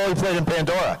know the role he played in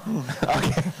Pandora.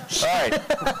 Okay.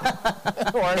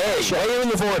 All right. A. Wayun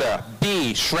the Vorta.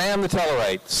 B. Shran the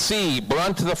Tellarite. C.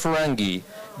 Brunt the Ferengi.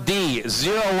 D.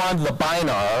 01 the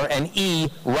Binar. And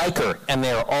E. Riker. And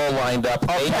they're all lined up.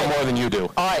 Okay. They know more than you do.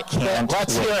 All right.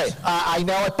 Let's hear it. I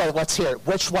know it, but let's hear it.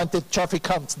 Which one did Jeffrey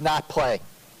Combs not play?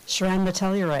 Shran the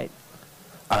Tellurite.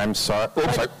 I'm sorry.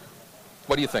 Oops.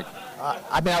 What do you think?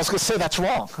 I mean, I was going to say that's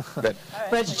wrong. But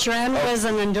Tren was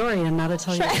an Andorian, not a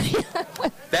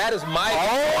Tellurian. That is my...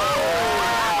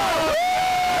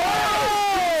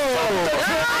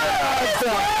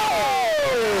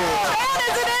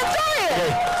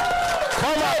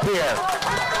 Come up here.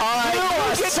 You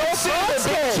are so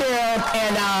busted.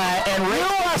 And you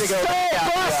are so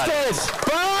busted.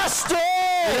 Busted!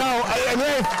 You know,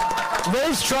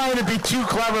 Rafe's trying to be too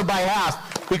clever by half.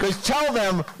 Because tell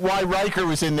them why Riker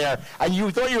was in there. And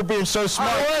you thought you were being so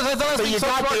smart. But you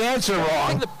got the answer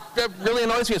wrong. The thing that really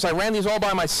annoys me is I ran these all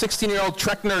by my 16-year-old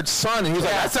Trek nerd son, and he was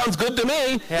like, that sounds good to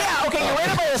me. Yeah, okay, you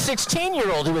ran it by a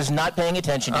 16-year-old who was not paying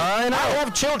attention to you. I know. I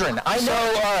have children. I know. So,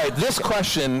 all right, this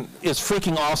question is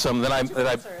freaking awesome that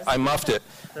I muffed it.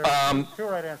 There are 2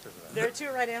 right answers to that. There are 2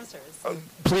 right answers.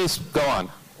 Please, go on.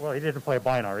 Well, he didn't play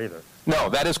Binar either. No,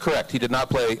 that is correct. He did not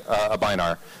play a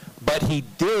Binar. But he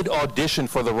did audition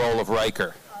for the role of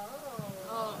Riker.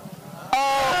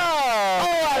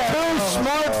 Too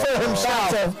smart for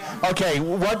himself. Okay,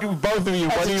 what do both of you?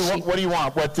 What do you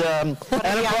want? What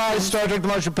Enterprise, Star Trek: The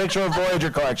Motion Picture, or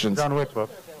Voyager collections? John Wick book.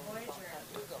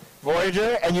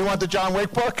 Voyager, and you want the John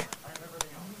Wick book?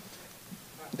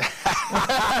 You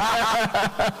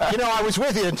know, I was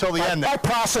with you until the end. That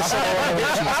process of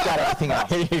elimination has got everything out.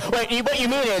 Wait, what you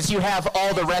mean is you have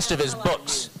all the rest of his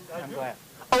books. I'm glad.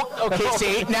 Oh, okay,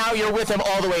 see, now you're with him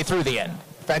all the way through the end.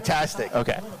 Fantastic.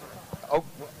 Okay. Oh,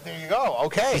 there you go.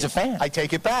 Okay. He's a fan. I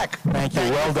take it back. Thank you.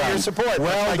 Well done. For your support.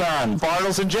 Well done.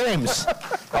 Bartles and James.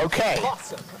 Okay.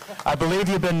 Awesome. I believe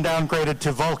you've been downgraded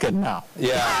to Vulcan now.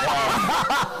 Yeah.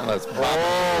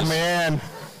 Oh, man.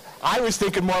 I was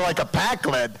thinking more like a pack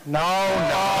lead. No.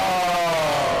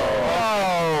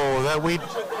 That we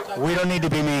don't need to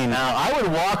be mean. Now, I would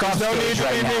walk off stage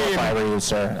right now if I were you,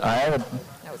 sir. I would.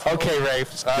 Okay,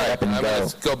 Rafe. All right,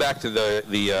 let's go back to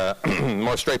the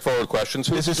more straightforward questions.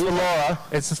 This is for Laura.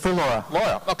 This is for Laura.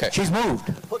 Laura, okay. She's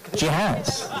moved. She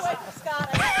has.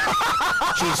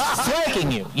 She's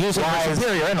flanking you using her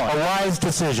superior intellect. A wise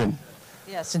decision.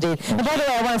 Yes, indeed. And by the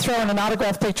way, I want to throw in an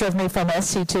autographed picture of me from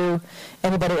SC2.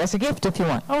 Anybody as a gift if you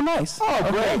want. Oh, nice. Oh,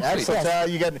 great. Excellent. Yes.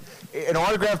 You get an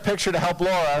autographed picture to help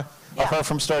Laura of her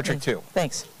from Star Trek 2.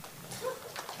 Thanks.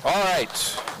 All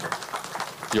right.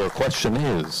 Your question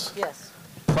is, yes.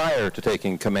 Prior to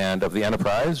taking command of the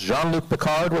Enterprise, Jean-Luc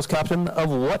Picard was captain of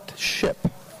what ship?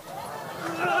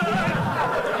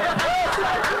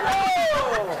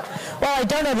 Well, I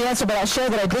don't know the answer, but I'll share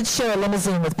that I did share a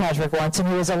limousine with Patrick once, and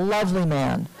he was a lovely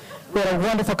man. We had a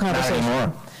wonderful conversation. Not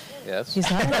anymore. Yes.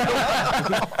 He's not? Okay,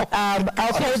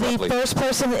 the first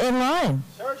person in line.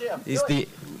 It's the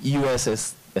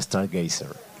USS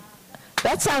Stargazer.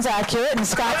 That sounds accurate, and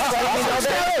Scott's letting me know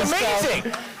that is.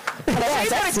 Amazing!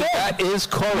 That is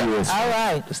correct. All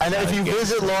right. And then if you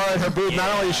visit Laura at her booth, not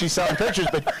only is she selling pictures,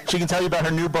 but she can tell you about her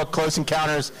new book, Close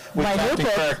Encounters with Captain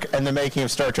Kirk and the Making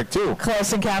of Star Trek 2.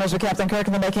 Close Encounters with Captain Kirk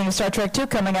and the Making of Star Trek 2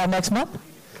 coming out next month.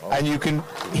 And you can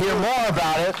hear more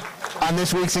about it on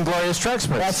this week's Inglorious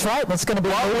Treksperts. That's right. It's going to be.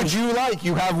 What would you like?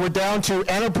 We're down to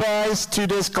Enterprise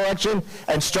 2-disc collection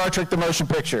and Star Trek: The Motion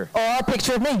Picture. Or a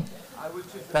picture of me.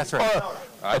 That's right.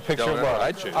 I picture of Laura.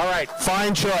 I'd choose. All right.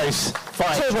 Fine choice.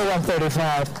 Fine. Table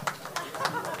 135.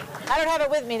 I don't have it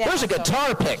with me now. There's a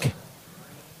guitar pick.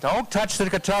 Don't touch the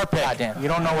guitar pick. God damn. You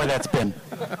don't know where that's been.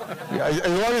 As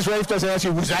long as Rafe doesn't ask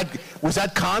you, was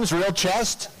that Khan's real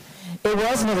chest? It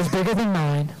was, and it was bigger than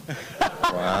mine.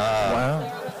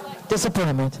 Wow.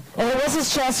 Disappointment. And it was his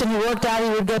chest, and he worked out. He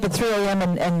would get up at 3 a.m.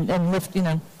 and lift,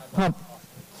 pump.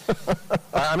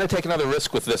 I'm going to take another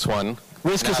risk with this one.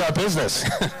 Risk is our business.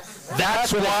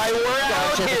 That's why we're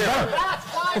out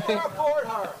here.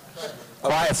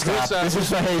 Quiet, Scott. This is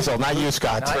for Hazel, not you,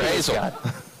 Scott. For Hazel.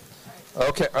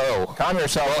 Okay. Oh. Calm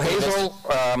yourself. Well, Hazel.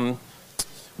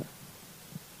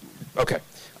 Okay.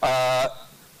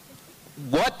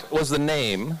 What was the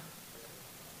name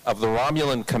of the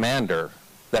Romulan commander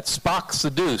that Spock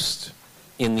seduced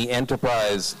in the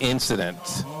Enterprise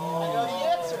incident?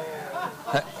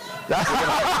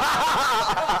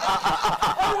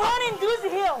 Running Goosey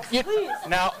Hills, please.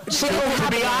 Now, to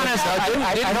be honest,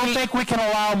 I don't think we can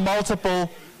allow multiple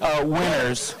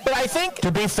winners. But I think,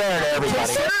 to be fair to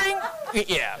everybody.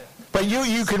 Yeah. But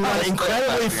you can run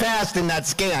incredibly fast in that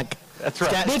skank. That's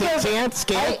right.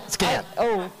 Scant.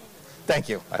 Oh, Thank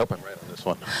you. I hope I'm right on this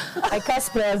one. I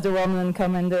cosplay as the Romulan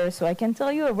commander, so I can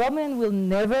tell you a Romulan will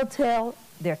never tell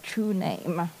their true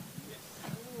name.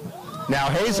 Now,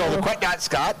 Hazel,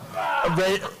 Scott,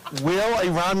 will a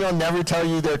Romulan never tell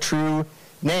you their true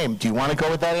name? Do you want to go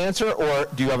with that answer, or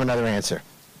do you have another answer?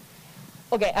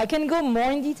 Okay, I can go more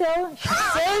in detail. She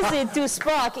says it to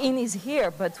Spock in his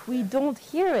ear, but we don't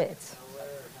hear it.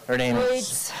 Her name is...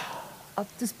 It's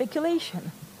up to speculation.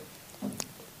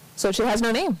 So she has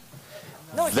no name.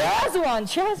 No, she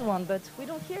has one, but we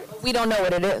don't hear it. We don't know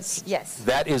what it is. Yes.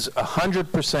 That is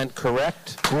 100%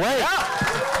 correct. Great.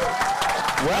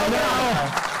 Well,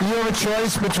 now you have a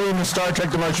choice between the Star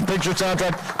Trek The Motion Picture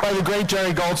soundtrack by the great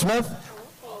Jerry Goldsmith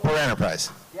or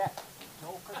Enterprise.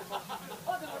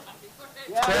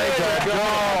 Very good.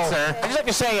 I'd just like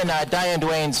to say in Diane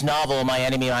Duane's novel, My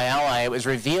Enemy, My Ally, it was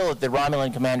revealed that the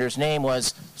Romulan commander's name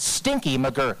was Stinky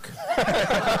McGurk.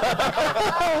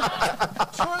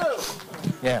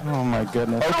 Yeah. Oh, my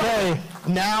goodness. Okay,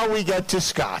 now we get to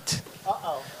Scott.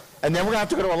 Uh-oh. And then we're going to have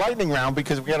to go to a lightning round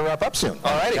because we got to wrap up soon.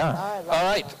 All righty. Yeah. All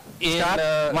right.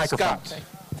 Scott, microphone.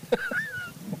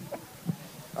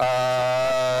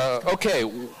 Scott. Okay.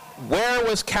 Where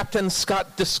was Captain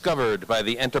Scott discovered by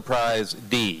the Enterprise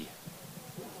D?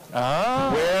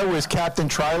 Where was Captain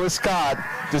Tryla Scott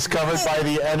discovered by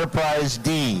the Enterprise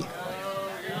D?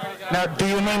 Now, do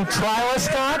you mean Tryla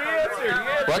Scott?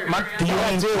 What? Do you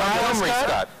mean Montgomery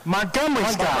Scott? Montgomery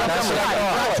Scott. That's what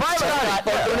I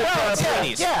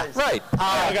thought. Yeah. Right.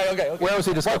 Okay. Where was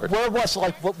he discovered? What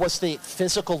was the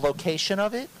physical location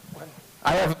of it?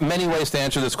 I have many ways to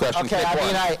answer this question. Okay,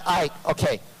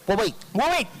 okay. Well,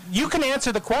 wait. You can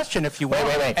answer the question if you want.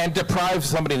 Wait. And deprive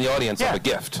somebody in the audience of a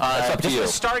gift. That's up to you.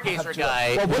 This Stargazer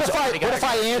guy. Well, what if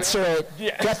I answer it,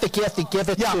 get the gift, and give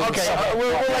it to Yeah, okay.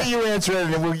 We'll let you answer it,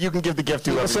 and you can give the gift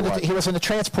to whoever. He was in the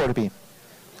transporter beam.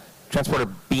 Transporter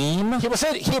beam? He was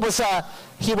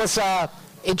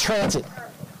in transit.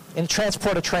 In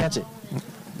transporter transit.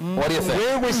 What do you think?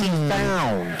 Where was he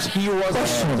found? He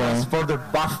was for the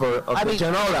buffer of the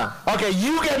Genoa. Okay,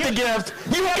 you get the gift.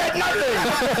 You get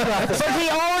nothing. So he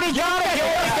already got it. He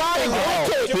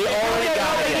already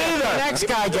got it. The next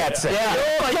guy gets it. Yeah.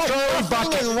 Charlie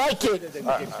Bucket. Like it.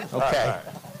 Okay.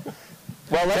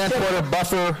 Well, let's Transporter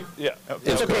buffer. Yeah.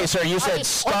 It's okay, sir. You said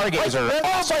Stargazer.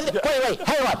 Wait.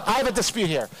 Hang on. I have a dispute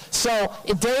here. So,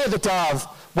 in Day of the Dove,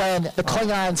 when the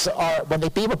Klingons when they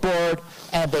beam aboard,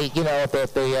 and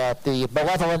the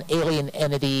malevolent alien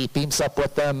entity beams up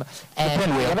with them, and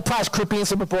the Enterprise crew beams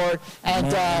them aboard,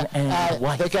 and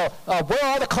they go, where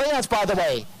are the Klingons, by the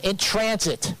way? In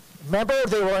transit. Remember,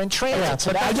 they were in transit.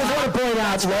 Yeah, but I just want to point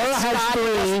out, Laura has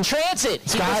 3. In transit.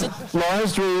 Scott, Laura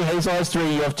has 3. Hazel has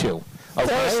 3. You have 2.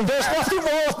 Okay. There's nothing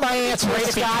wrong with my answer.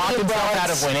 Great out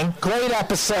of winning. Great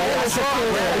episode.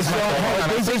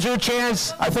 This is your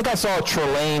chance. I think I saw a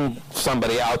Trelane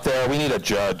somebody out there. We need a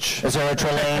judge. Is there a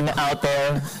Trelane out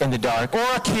there in the dark?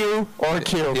 Or a Q.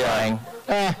 Crying.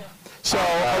 So,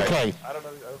 okay.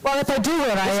 Well, if I do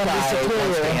win, I am the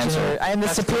superior engineer. I am the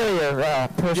superior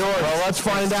person. Well, let's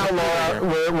find out, Laura.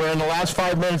 We're in the last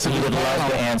 5 minutes. You would love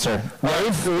to answer.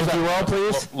 Rafe, if you will,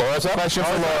 please. Laura's up. Question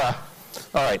for Laura.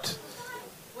 All right.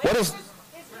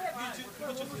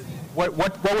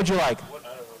 What would you like?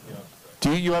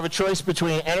 Do you have a choice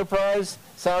between Enterprise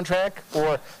soundtrack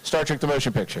or Star Trek The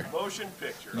Motion Picture? Motion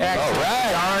Picture. All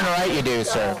right. Darn right you do,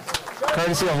 sir.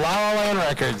 Courtesy of La La Land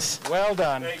Records. Well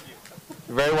done. Thank you.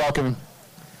 You're very welcome.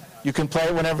 You can play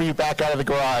it whenever you back out of the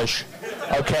garage.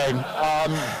 Okay.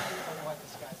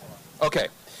 Okay.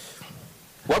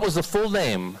 What was the full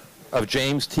name of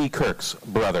James T. Kirk's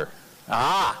brother?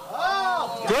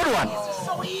 Good one.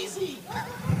 So easy.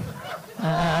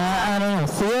 I don't know.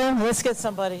 Theo? Let's get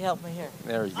somebody to help me here.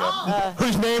 There you go.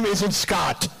 Whose name isn't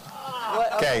Scott.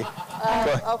 Okay.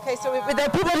 Okay, so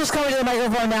But people are just coming to the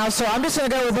microphone now, so I'm just going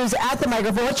to go with who's at the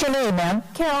microphone. What's your name, ma'am?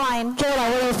 Caroline.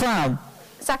 Caroline, where are you from?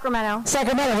 Sacramento.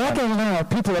 Sacramento. We're not getting to know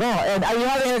people at all. And are you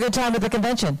having a good time at the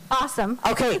convention? Awesome.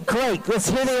 Okay, great. Let's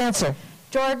hear the answer.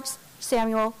 George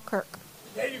Samuel Kirk.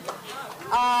 There you go.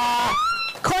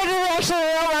 According to the actual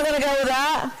real, I'm going to go with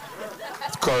that.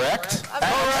 Correct.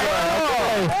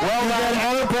 Well done,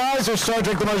 Enterprise or Star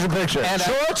Trek The Motion Picture? And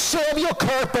George Samuel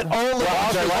Kirk, but only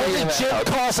Jim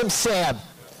calls him Sam.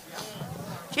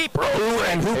 Who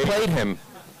played him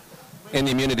in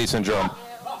the Immunity Syndrome?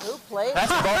 who played?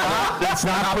 That's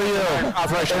not for you.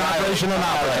 Operation Annihilate.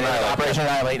 Operation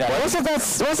Annihilate. Wasn't that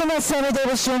Sammy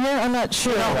Davis Jr.? I'm not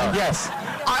sure. Yes.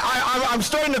 I'm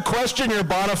starting to question your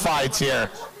bona fides here.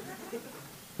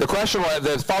 The question was,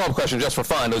 the follow-up question, just for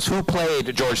fun, was who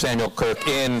played George Samuel Kirk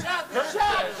in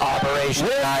Operation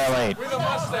Annihilate?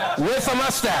 With a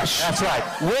mustache. That's right.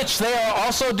 Which they are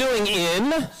also doing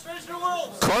in...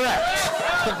 Correct.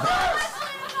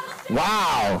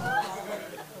 Wow.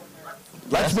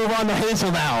 Let's move on to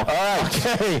Hazel now. All right.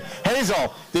 Okay.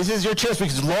 Hazel, this is your chance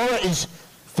because Laura is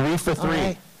 3 for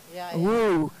 3. Yeah.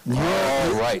 Woo.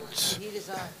 All right.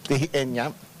 And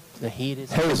yeah. The heat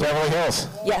is... Hey, it's Beverly Hills.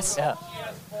 Yes. Yeah.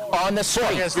 On the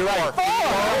street. You're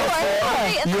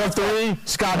right. You have 3.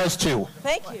 Scott has 2.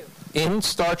 Thank you. In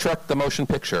Star Trek the Motion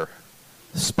Picture,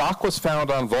 Spock was found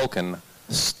on Vulcan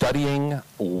studying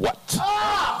what?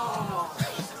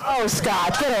 Oh,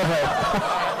 Scott, get over it.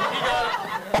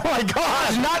 Oh, my God.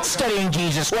 He's not studying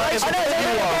Jesus Christ. You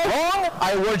are wrong.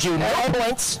 I award you no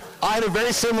points. I had a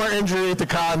very similar injury to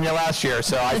Colin last year,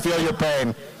 so I feel your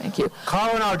pain. Thank you.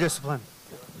 Colin, our discipline.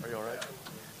 Are you all right?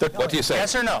 What do you say?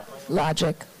 Yes or no?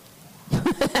 Logic. All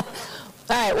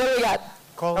right, what do we got?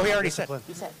 Colin, we already said.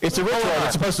 It's a ritual.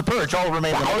 It's supposed to purge all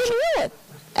remaining I emotion. didn't hear it.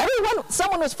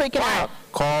 Someone was freaking out.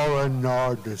 Colin,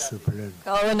 discipline.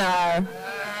 Colinar.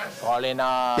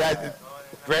 Yeah,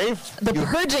 Rafe? The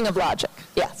purging of logic.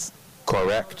 Yes.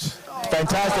 Correct.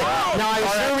 Fantastic. Now, I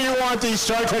assume you want the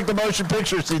Star Trek the Motion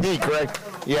Picture CD, correct?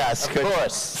 Yes. Of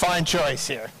course. Fine choice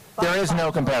here. There is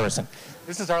no comparison.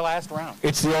 This is our last round.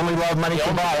 It's the only love money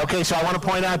can buy. Okay, so I want to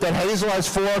point out that Hazel has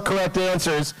 4 correct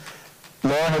answers.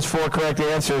 Laura has 4 correct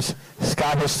answers.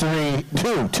 Scott has 2.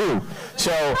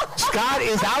 So Scott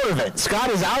is out of it.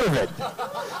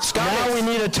 Now we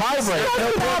need a tiebreaker.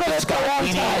 We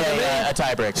need a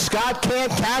tiebreaker. Scott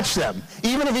can't catch them.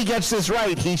 Even if he gets this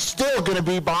right, he's still going to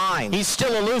be behind. He's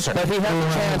still a loser. But he has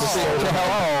a chance to...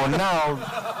 Oh, no.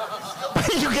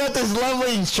 You get this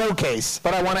lovely showcase.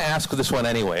 But I want to ask this one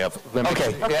anyway.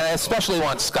 Okay. And I especially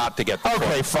want Scott to get the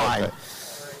Okay, point. fine. Okay.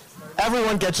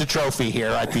 Everyone gets a trophy here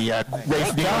at the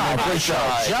Rafe Needleman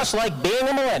show. Just like being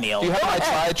a millennial. Do you have my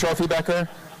tie trophy back there?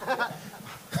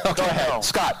 Okay, go ahead.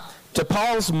 Scott,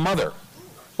 T'Pol's mother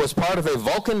was part of a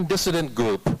Vulcan dissident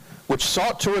group which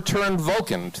sought to return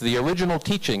Vulcan to the original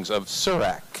teachings of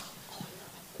Surak.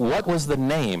 What was the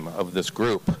name of this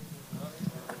group?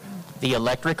 The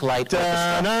Electric Light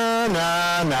Orchestra.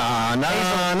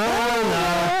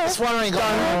 Just wondering,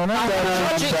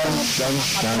 I'm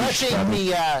judging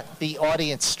the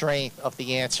audience strength of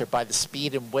the answer by the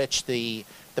speed in which the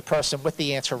person with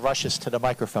the answer rushes to the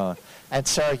microphone. And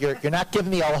sir, you're not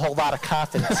giving me a whole lot of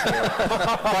confidence here.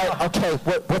 But, okay,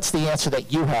 what's the answer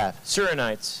that you have?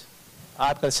 Suranites.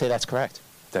 I'm going to say that's correct.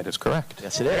 That is correct.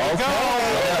 Yes, it is.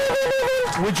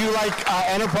 Would you like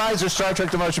Enterprise or Star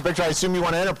Trek the Motion Picture? I assume you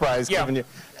want Enterprise, given your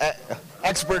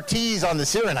expertise on the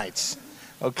Sirenites.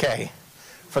 Okay.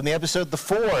 From the episode The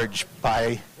Forge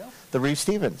by the Reeve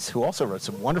Stevens, who also wrote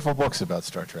some wonderful books about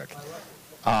Star Trek.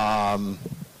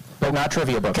 But not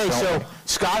trivia books. Okay, so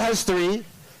Scott has 3,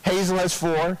 Hazel has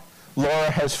 4,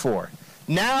 Laura has 4.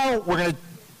 Now we're going to...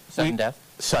 Sudden death.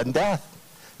 Sudden death.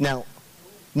 Now,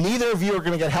 neither of you are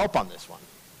going to get help on this one.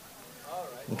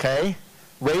 Okay?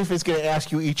 Rafe is going to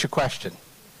ask you each a question.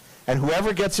 And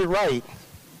whoever gets it right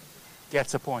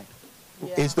Gets a point.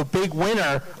 is the big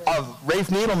winner of Rafe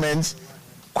Needleman's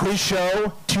Quiz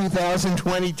Show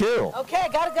 2022. Okay, I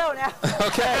gotta go now.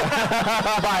 Okay.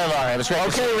 Bye, Laura. It was great.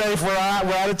 Okay, Rafe, we're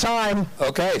out of time.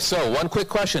 Okay, so one quick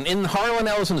question. In Harlan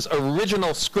Ellison's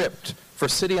original script for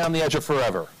City on the Edge of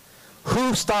Forever,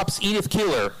 who stops Edith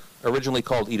Keeler, originally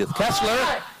called Edith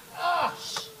Kessler?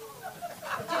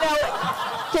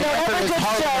 every good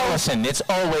show. Ellison. It's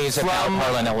always about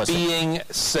Harlan Ellison. Being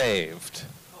saved.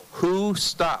 Who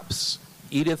stops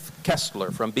Edith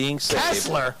Kessler from being saved?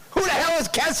 Kessler? Who the hell is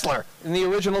Kessler? In the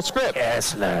original script.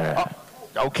 Kessler.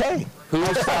 Okay. Who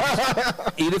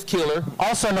stops Edith Keeler,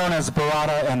 Also known as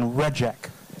Barada and Rejek.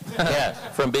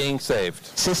 from being saved?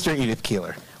 Sister Edith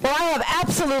Keeler. Well, I have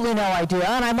absolutely no idea,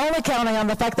 and I'm only counting on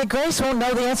the fact that Grace won't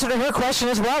know the answer to her question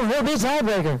as well. He'll be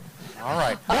tiebreaker. All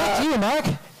right. Back to you, Mark.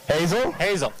 Hazel?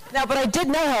 Hazel. No, but I did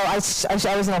know her. I was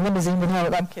in a limousine with her.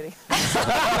 I'm kidding.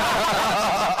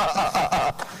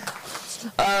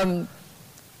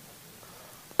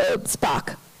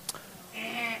 Spock.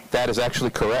 That is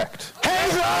actually correct.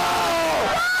 Hazel!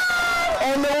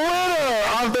 And the winner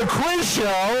of the quiz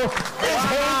show is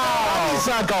Hazel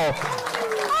Honeysuckle.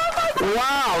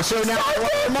 Wow. So now, I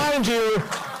want to remind you,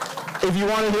 if you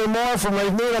want to hear more from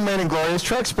Rafe Needleman and Glorious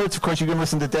Trek Sports, of course, you can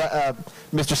listen to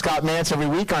Mr. Scott Mance every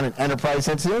week on Enterprise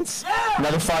Incidents.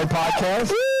 Another fine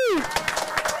podcast.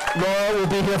 Laura will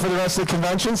be here for the rest of the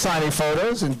convention, signing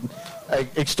photos and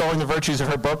extolling the virtues of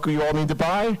her book you all need to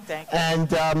buy. Thank you.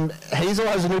 And Hazel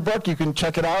has a new book. You can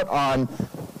check it out on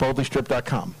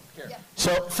boldlystrip.com. Yeah.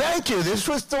 So thank you. This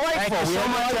was delightful. Thank you so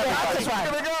much,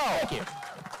 Here we go. Thank you.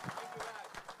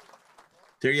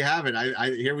 There you have it.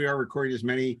 Here we are recording as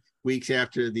many weeks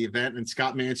after the event, and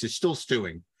Scott Mance is still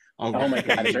stewing. Oh my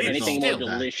God! Is there anything more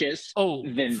delicious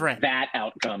than that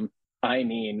outcome? I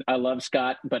mean, I love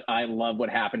Scott, but I love what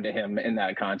happened to him in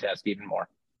that contest even more.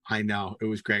 I know, it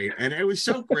was great, and it was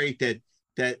so great that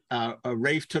that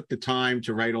Rafe took the time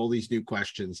to write all these new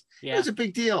questions. Yeah. It was a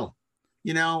big deal.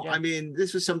 I mean,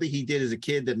 this was something he did as a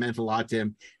kid that meant a lot to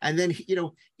him. And then,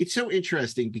 it's so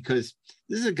interesting because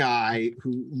this is a guy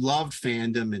who loved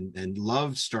fandom and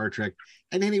loved Star Trek.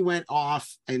 And then he went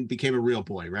off and became a real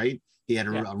boy, right? He had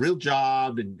a real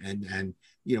job and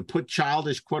put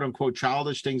quote unquote,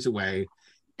 childish things away.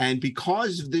 And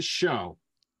because of this show,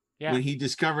 when he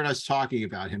discovered us talking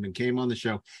about him and came on the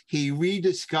show, he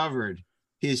rediscovered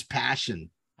his passion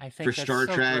for Star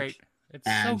Trek. Great.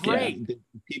 It's so great.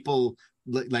 People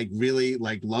really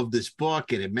love this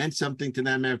book, and it meant something to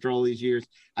them after all these years.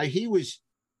 He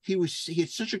had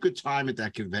such a good time at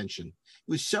that convention.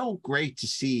 It was so great to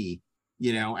see,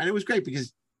 and it was great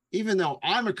because even though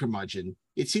I'm a curmudgeon,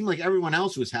 it seemed like everyone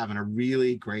else was having a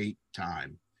really great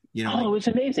time. It was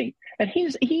amazing. And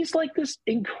he's like this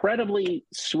incredibly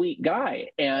sweet guy.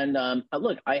 And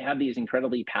look, I have these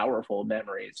incredibly powerful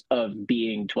memories of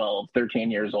being 12,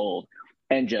 13 years old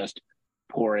and just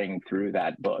pouring through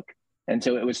that book. And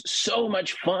so it was so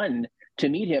much fun to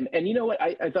meet him. And you know what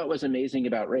I thought was amazing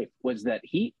about Rafe was that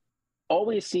he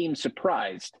always seemed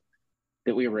surprised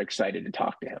that we were excited to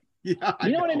talk to him. Yeah, you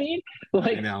know what I mean?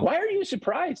 Why are you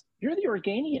surprised? You're the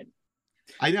Organian.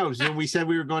 I know. So when we said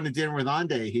we were going to dinner with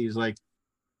Ande, he was like,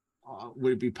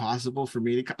 would it be possible for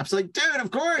me to come? I was like, dude, of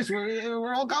course,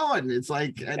 we're all going. It's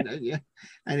like,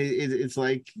 it's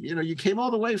like, you came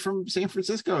all the way from San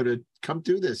Francisco to come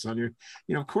do this on your,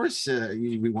 of course,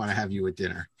 we want to have you at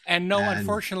dinner. And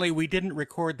unfortunately, we didn't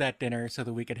record that dinner so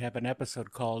that we could have an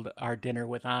episode called Our Dinner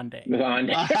with Ande.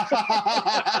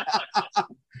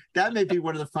 That may be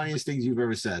one of the funniest things you've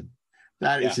ever said.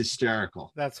 That is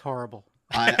hysterical. That's horrible.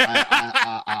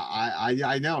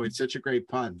 I know, it's such a great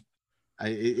pun.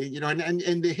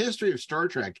 And the history of Star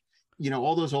Trek,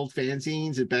 all those old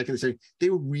fanzines and back in the day, they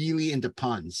were really into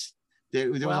puns.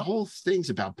 There were whole things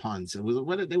about puns. There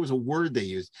was a word they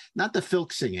used, not the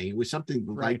filk singing. It was something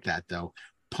like that, though.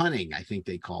 Punning, I think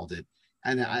they called it.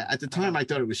 And at the time, I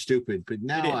thought it was stupid, but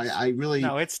now I really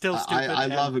it's still stupid. I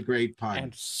love a great pun,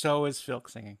 and so is filk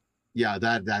singing. Yeah,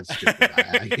 that's stupid.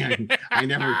 I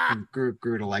never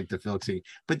grew to like the filk singing,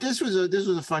 but this was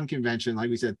a fun convention. Like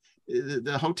we said,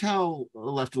 the hotel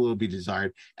left a little bit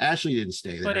desired. Ashley didn't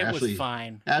stay there. But it Ashley was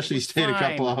fine. Ashley stayed a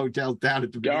couple of hotels down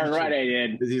at the beach. Darn right I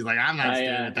did. He's like, I'm not staying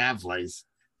at that place.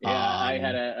 Yeah, I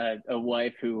had a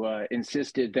wife who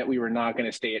insisted that we were not going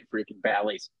to stay at freaking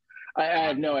Bally's. I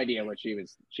had no idea what she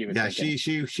was thinking.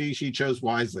 She chose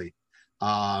wisely.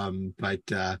 But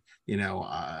we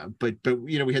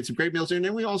had some great meals there. And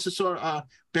then we also saw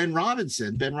Ben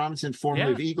Robinson. Ben Robinson,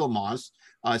 formerly of Eagle Moss,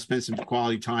 spent some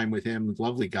quality time with him,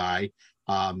 lovely guy,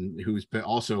 who's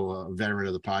also a veteran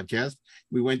of the podcast.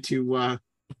 We went to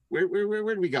where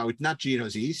did we go? Not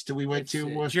Gino's East. We went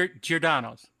to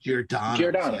Giordano's. Giordano's,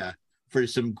 yeah, for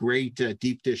some great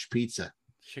deep dish pizza.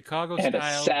 Chicago and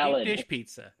style deep dish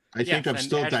pizza. I think I'm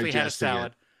still digesting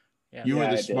it. Yeah. You were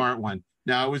the smart one.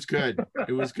 No, it was good.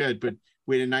 It was good, but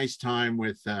we had a nice time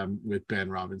with Ben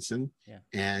Robinson,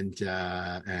 and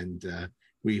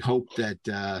we hope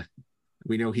that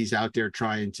we know he's out there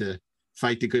trying to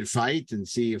fight the good fight and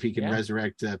see if he can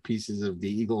resurrect pieces of the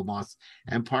Eagle Moss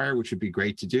Empire, which would be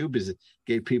great to do because it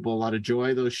gave people a lot of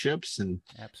joy, those ships, and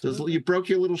you broke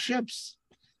your little ships,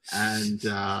 and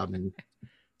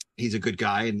he's a good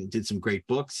guy and did some great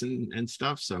books and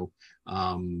stuff. So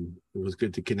it was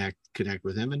good to connect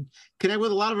with him and connect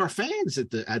with a lot of our fans at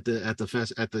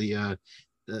the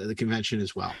convention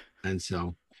as well. And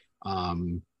so,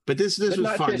 but this was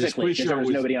fun. This quiz show there was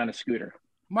nobody on a scooter.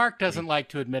 Mark doesn't like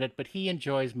to admit it, but he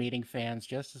enjoys meeting fans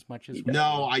just as much as we do.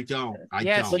 No, I don't.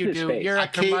 Yes, you do. You're a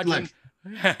curmudgeon.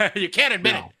 You can't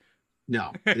admit it.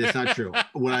 No, it's not true.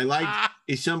 What I like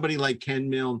is somebody like Ken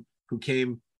Milne who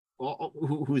came,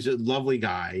 who's a lovely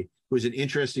guy, who's an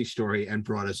interesting story and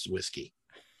brought us whiskey.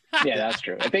 Yeah, that's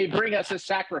true. If they bring us a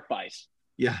sacrifice.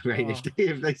 Yeah, right. Oh.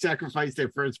 If they sacrifice their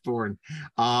firstborn.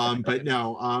 But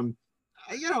no,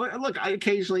 look,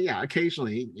 occasionally, yes.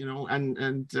 Occasionally,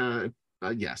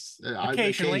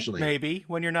 maybe,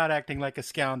 when you're not acting like a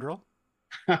scoundrel.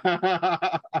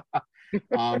 But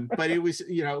it was,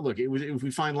 look, it was, if we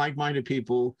find like-minded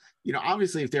people,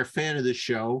 obviously if they're a fan of the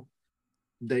show,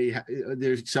 they're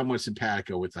somewhat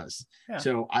simpatico with us. Yeah.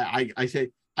 So I say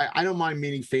I don't mind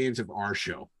meeting fans of our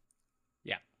show.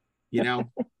 Yeah.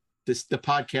 The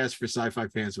podcast for sci-fi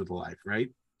fans with a life, right?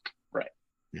 Right.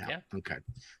 Yeah. Okay.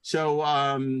 So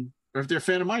or if they're a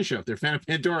fan of my show, if they're a fan of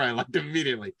Pandora, I like them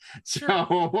immediately.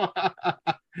 So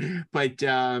but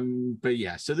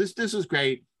yeah, so this was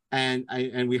great. And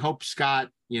we hope, Scott,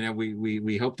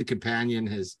 we hope the companion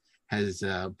has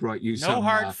brought you some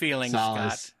hard feelings,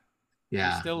 solace. Scott.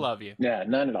 Yeah. We still love you. Yeah,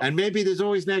 none at all. And maybe there's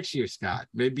always next year, Scott.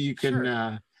 Maybe you can.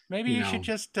 Sure. Maybe you should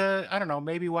just, I don't know,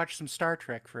 maybe watch some Star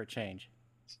Trek for a change.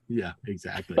 Yeah,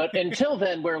 exactly. But until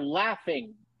then, we're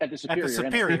laughing at the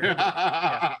superior.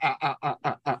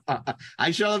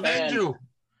 I shall avenge you.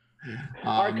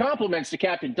 Our compliments to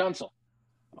Captain Dunsel.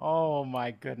 Oh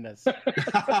my goodness! Wow,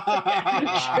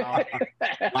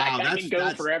 that's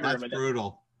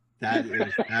brutal. That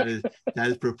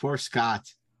is poor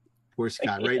Scott. Poor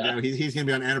Scott. Right now, he's going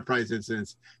to be on Enterprise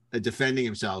incidents, defending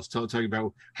himself, talking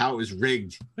about how it was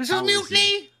rigged. This is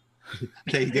mutiny.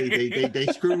 They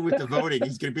screwed with the voting.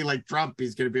 He's going to be like Trump.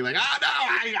 He's going to be like, oh no,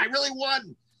 I really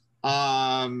won.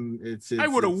 I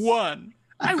would have won.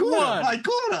 I won. I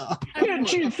coulda.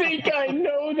 Didn't you think I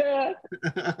know that?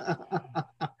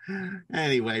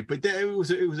 Anyway, but it was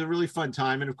a really fun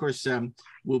time, and of course,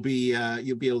 you'll be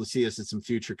able to see us at some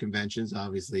future conventions.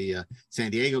 Obviously, San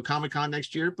Diego Comic-Con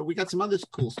next year, but we got some other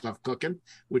cool stuff cooking,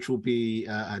 which we'll be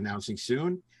announcing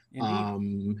soon.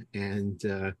 And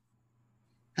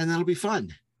that'll be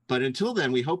fun. But until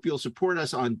then, we hope you'll support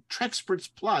us on Trexperts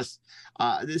Plus.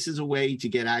 This is a way to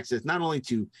get access not only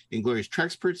to Inglorious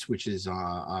Trexperts, which is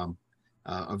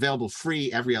available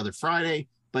free every other Friday,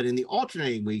 but in the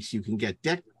alternating weeks, you can get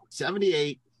Deck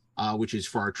 78, which is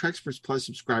for our Trexperts Plus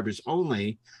subscribers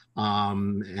only.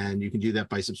 And you can do that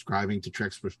by subscribing to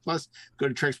Trexperts Plus. Go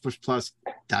to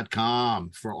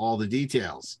TrexpertsPlus.com for all the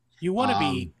details. You want to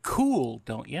be cool,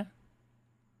 don't you?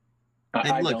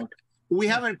 I don't. We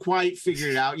haven't quite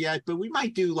figured it out yet, but we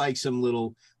might do like some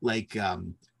little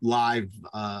live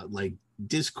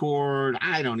Discord.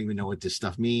 I don't even know what this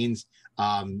stuff means.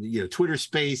 Twitter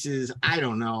Spaces. I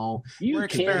don't know. We're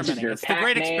experimenting. Your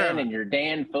Pac-Man and your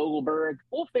Dan Fogelberg.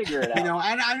 We'll figure it out.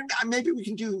 And maybe we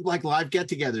can do like live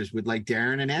get-togethers with like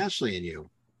Darren and Ashley and you.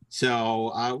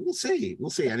 So we'll see.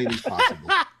 Anything's possible.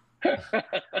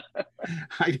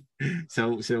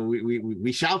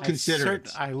 We shall consider it.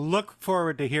 I look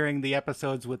forward to hearing the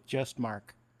episodes with just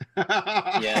Mark.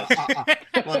 Yes.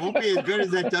 Well, it won't be as good as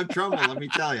that Doug Trumbull, let me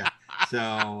tell you.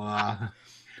 So,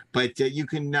 but you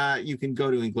can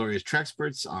go to Inglorious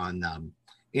Trexperts on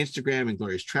Instagram,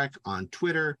 Inglorious Trek on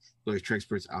Twitter, Inglorious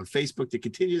Trexperts on Facebook to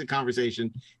continue the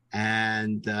conversation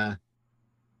and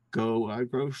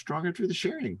grow stronger through the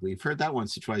sharing. We've heard that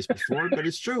once or twice before, but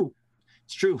it's true.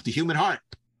 It's true. The human heart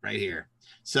right here.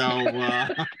 So,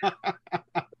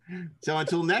 so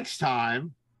until next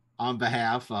time, on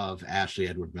behalf of Ashley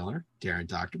Edward Miller, Darren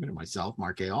Doctorman, and myself,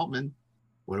 Mark A. Altman,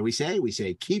 what do we say? We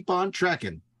say, keep on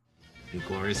trekking.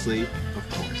 Ingloriously, of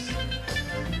course.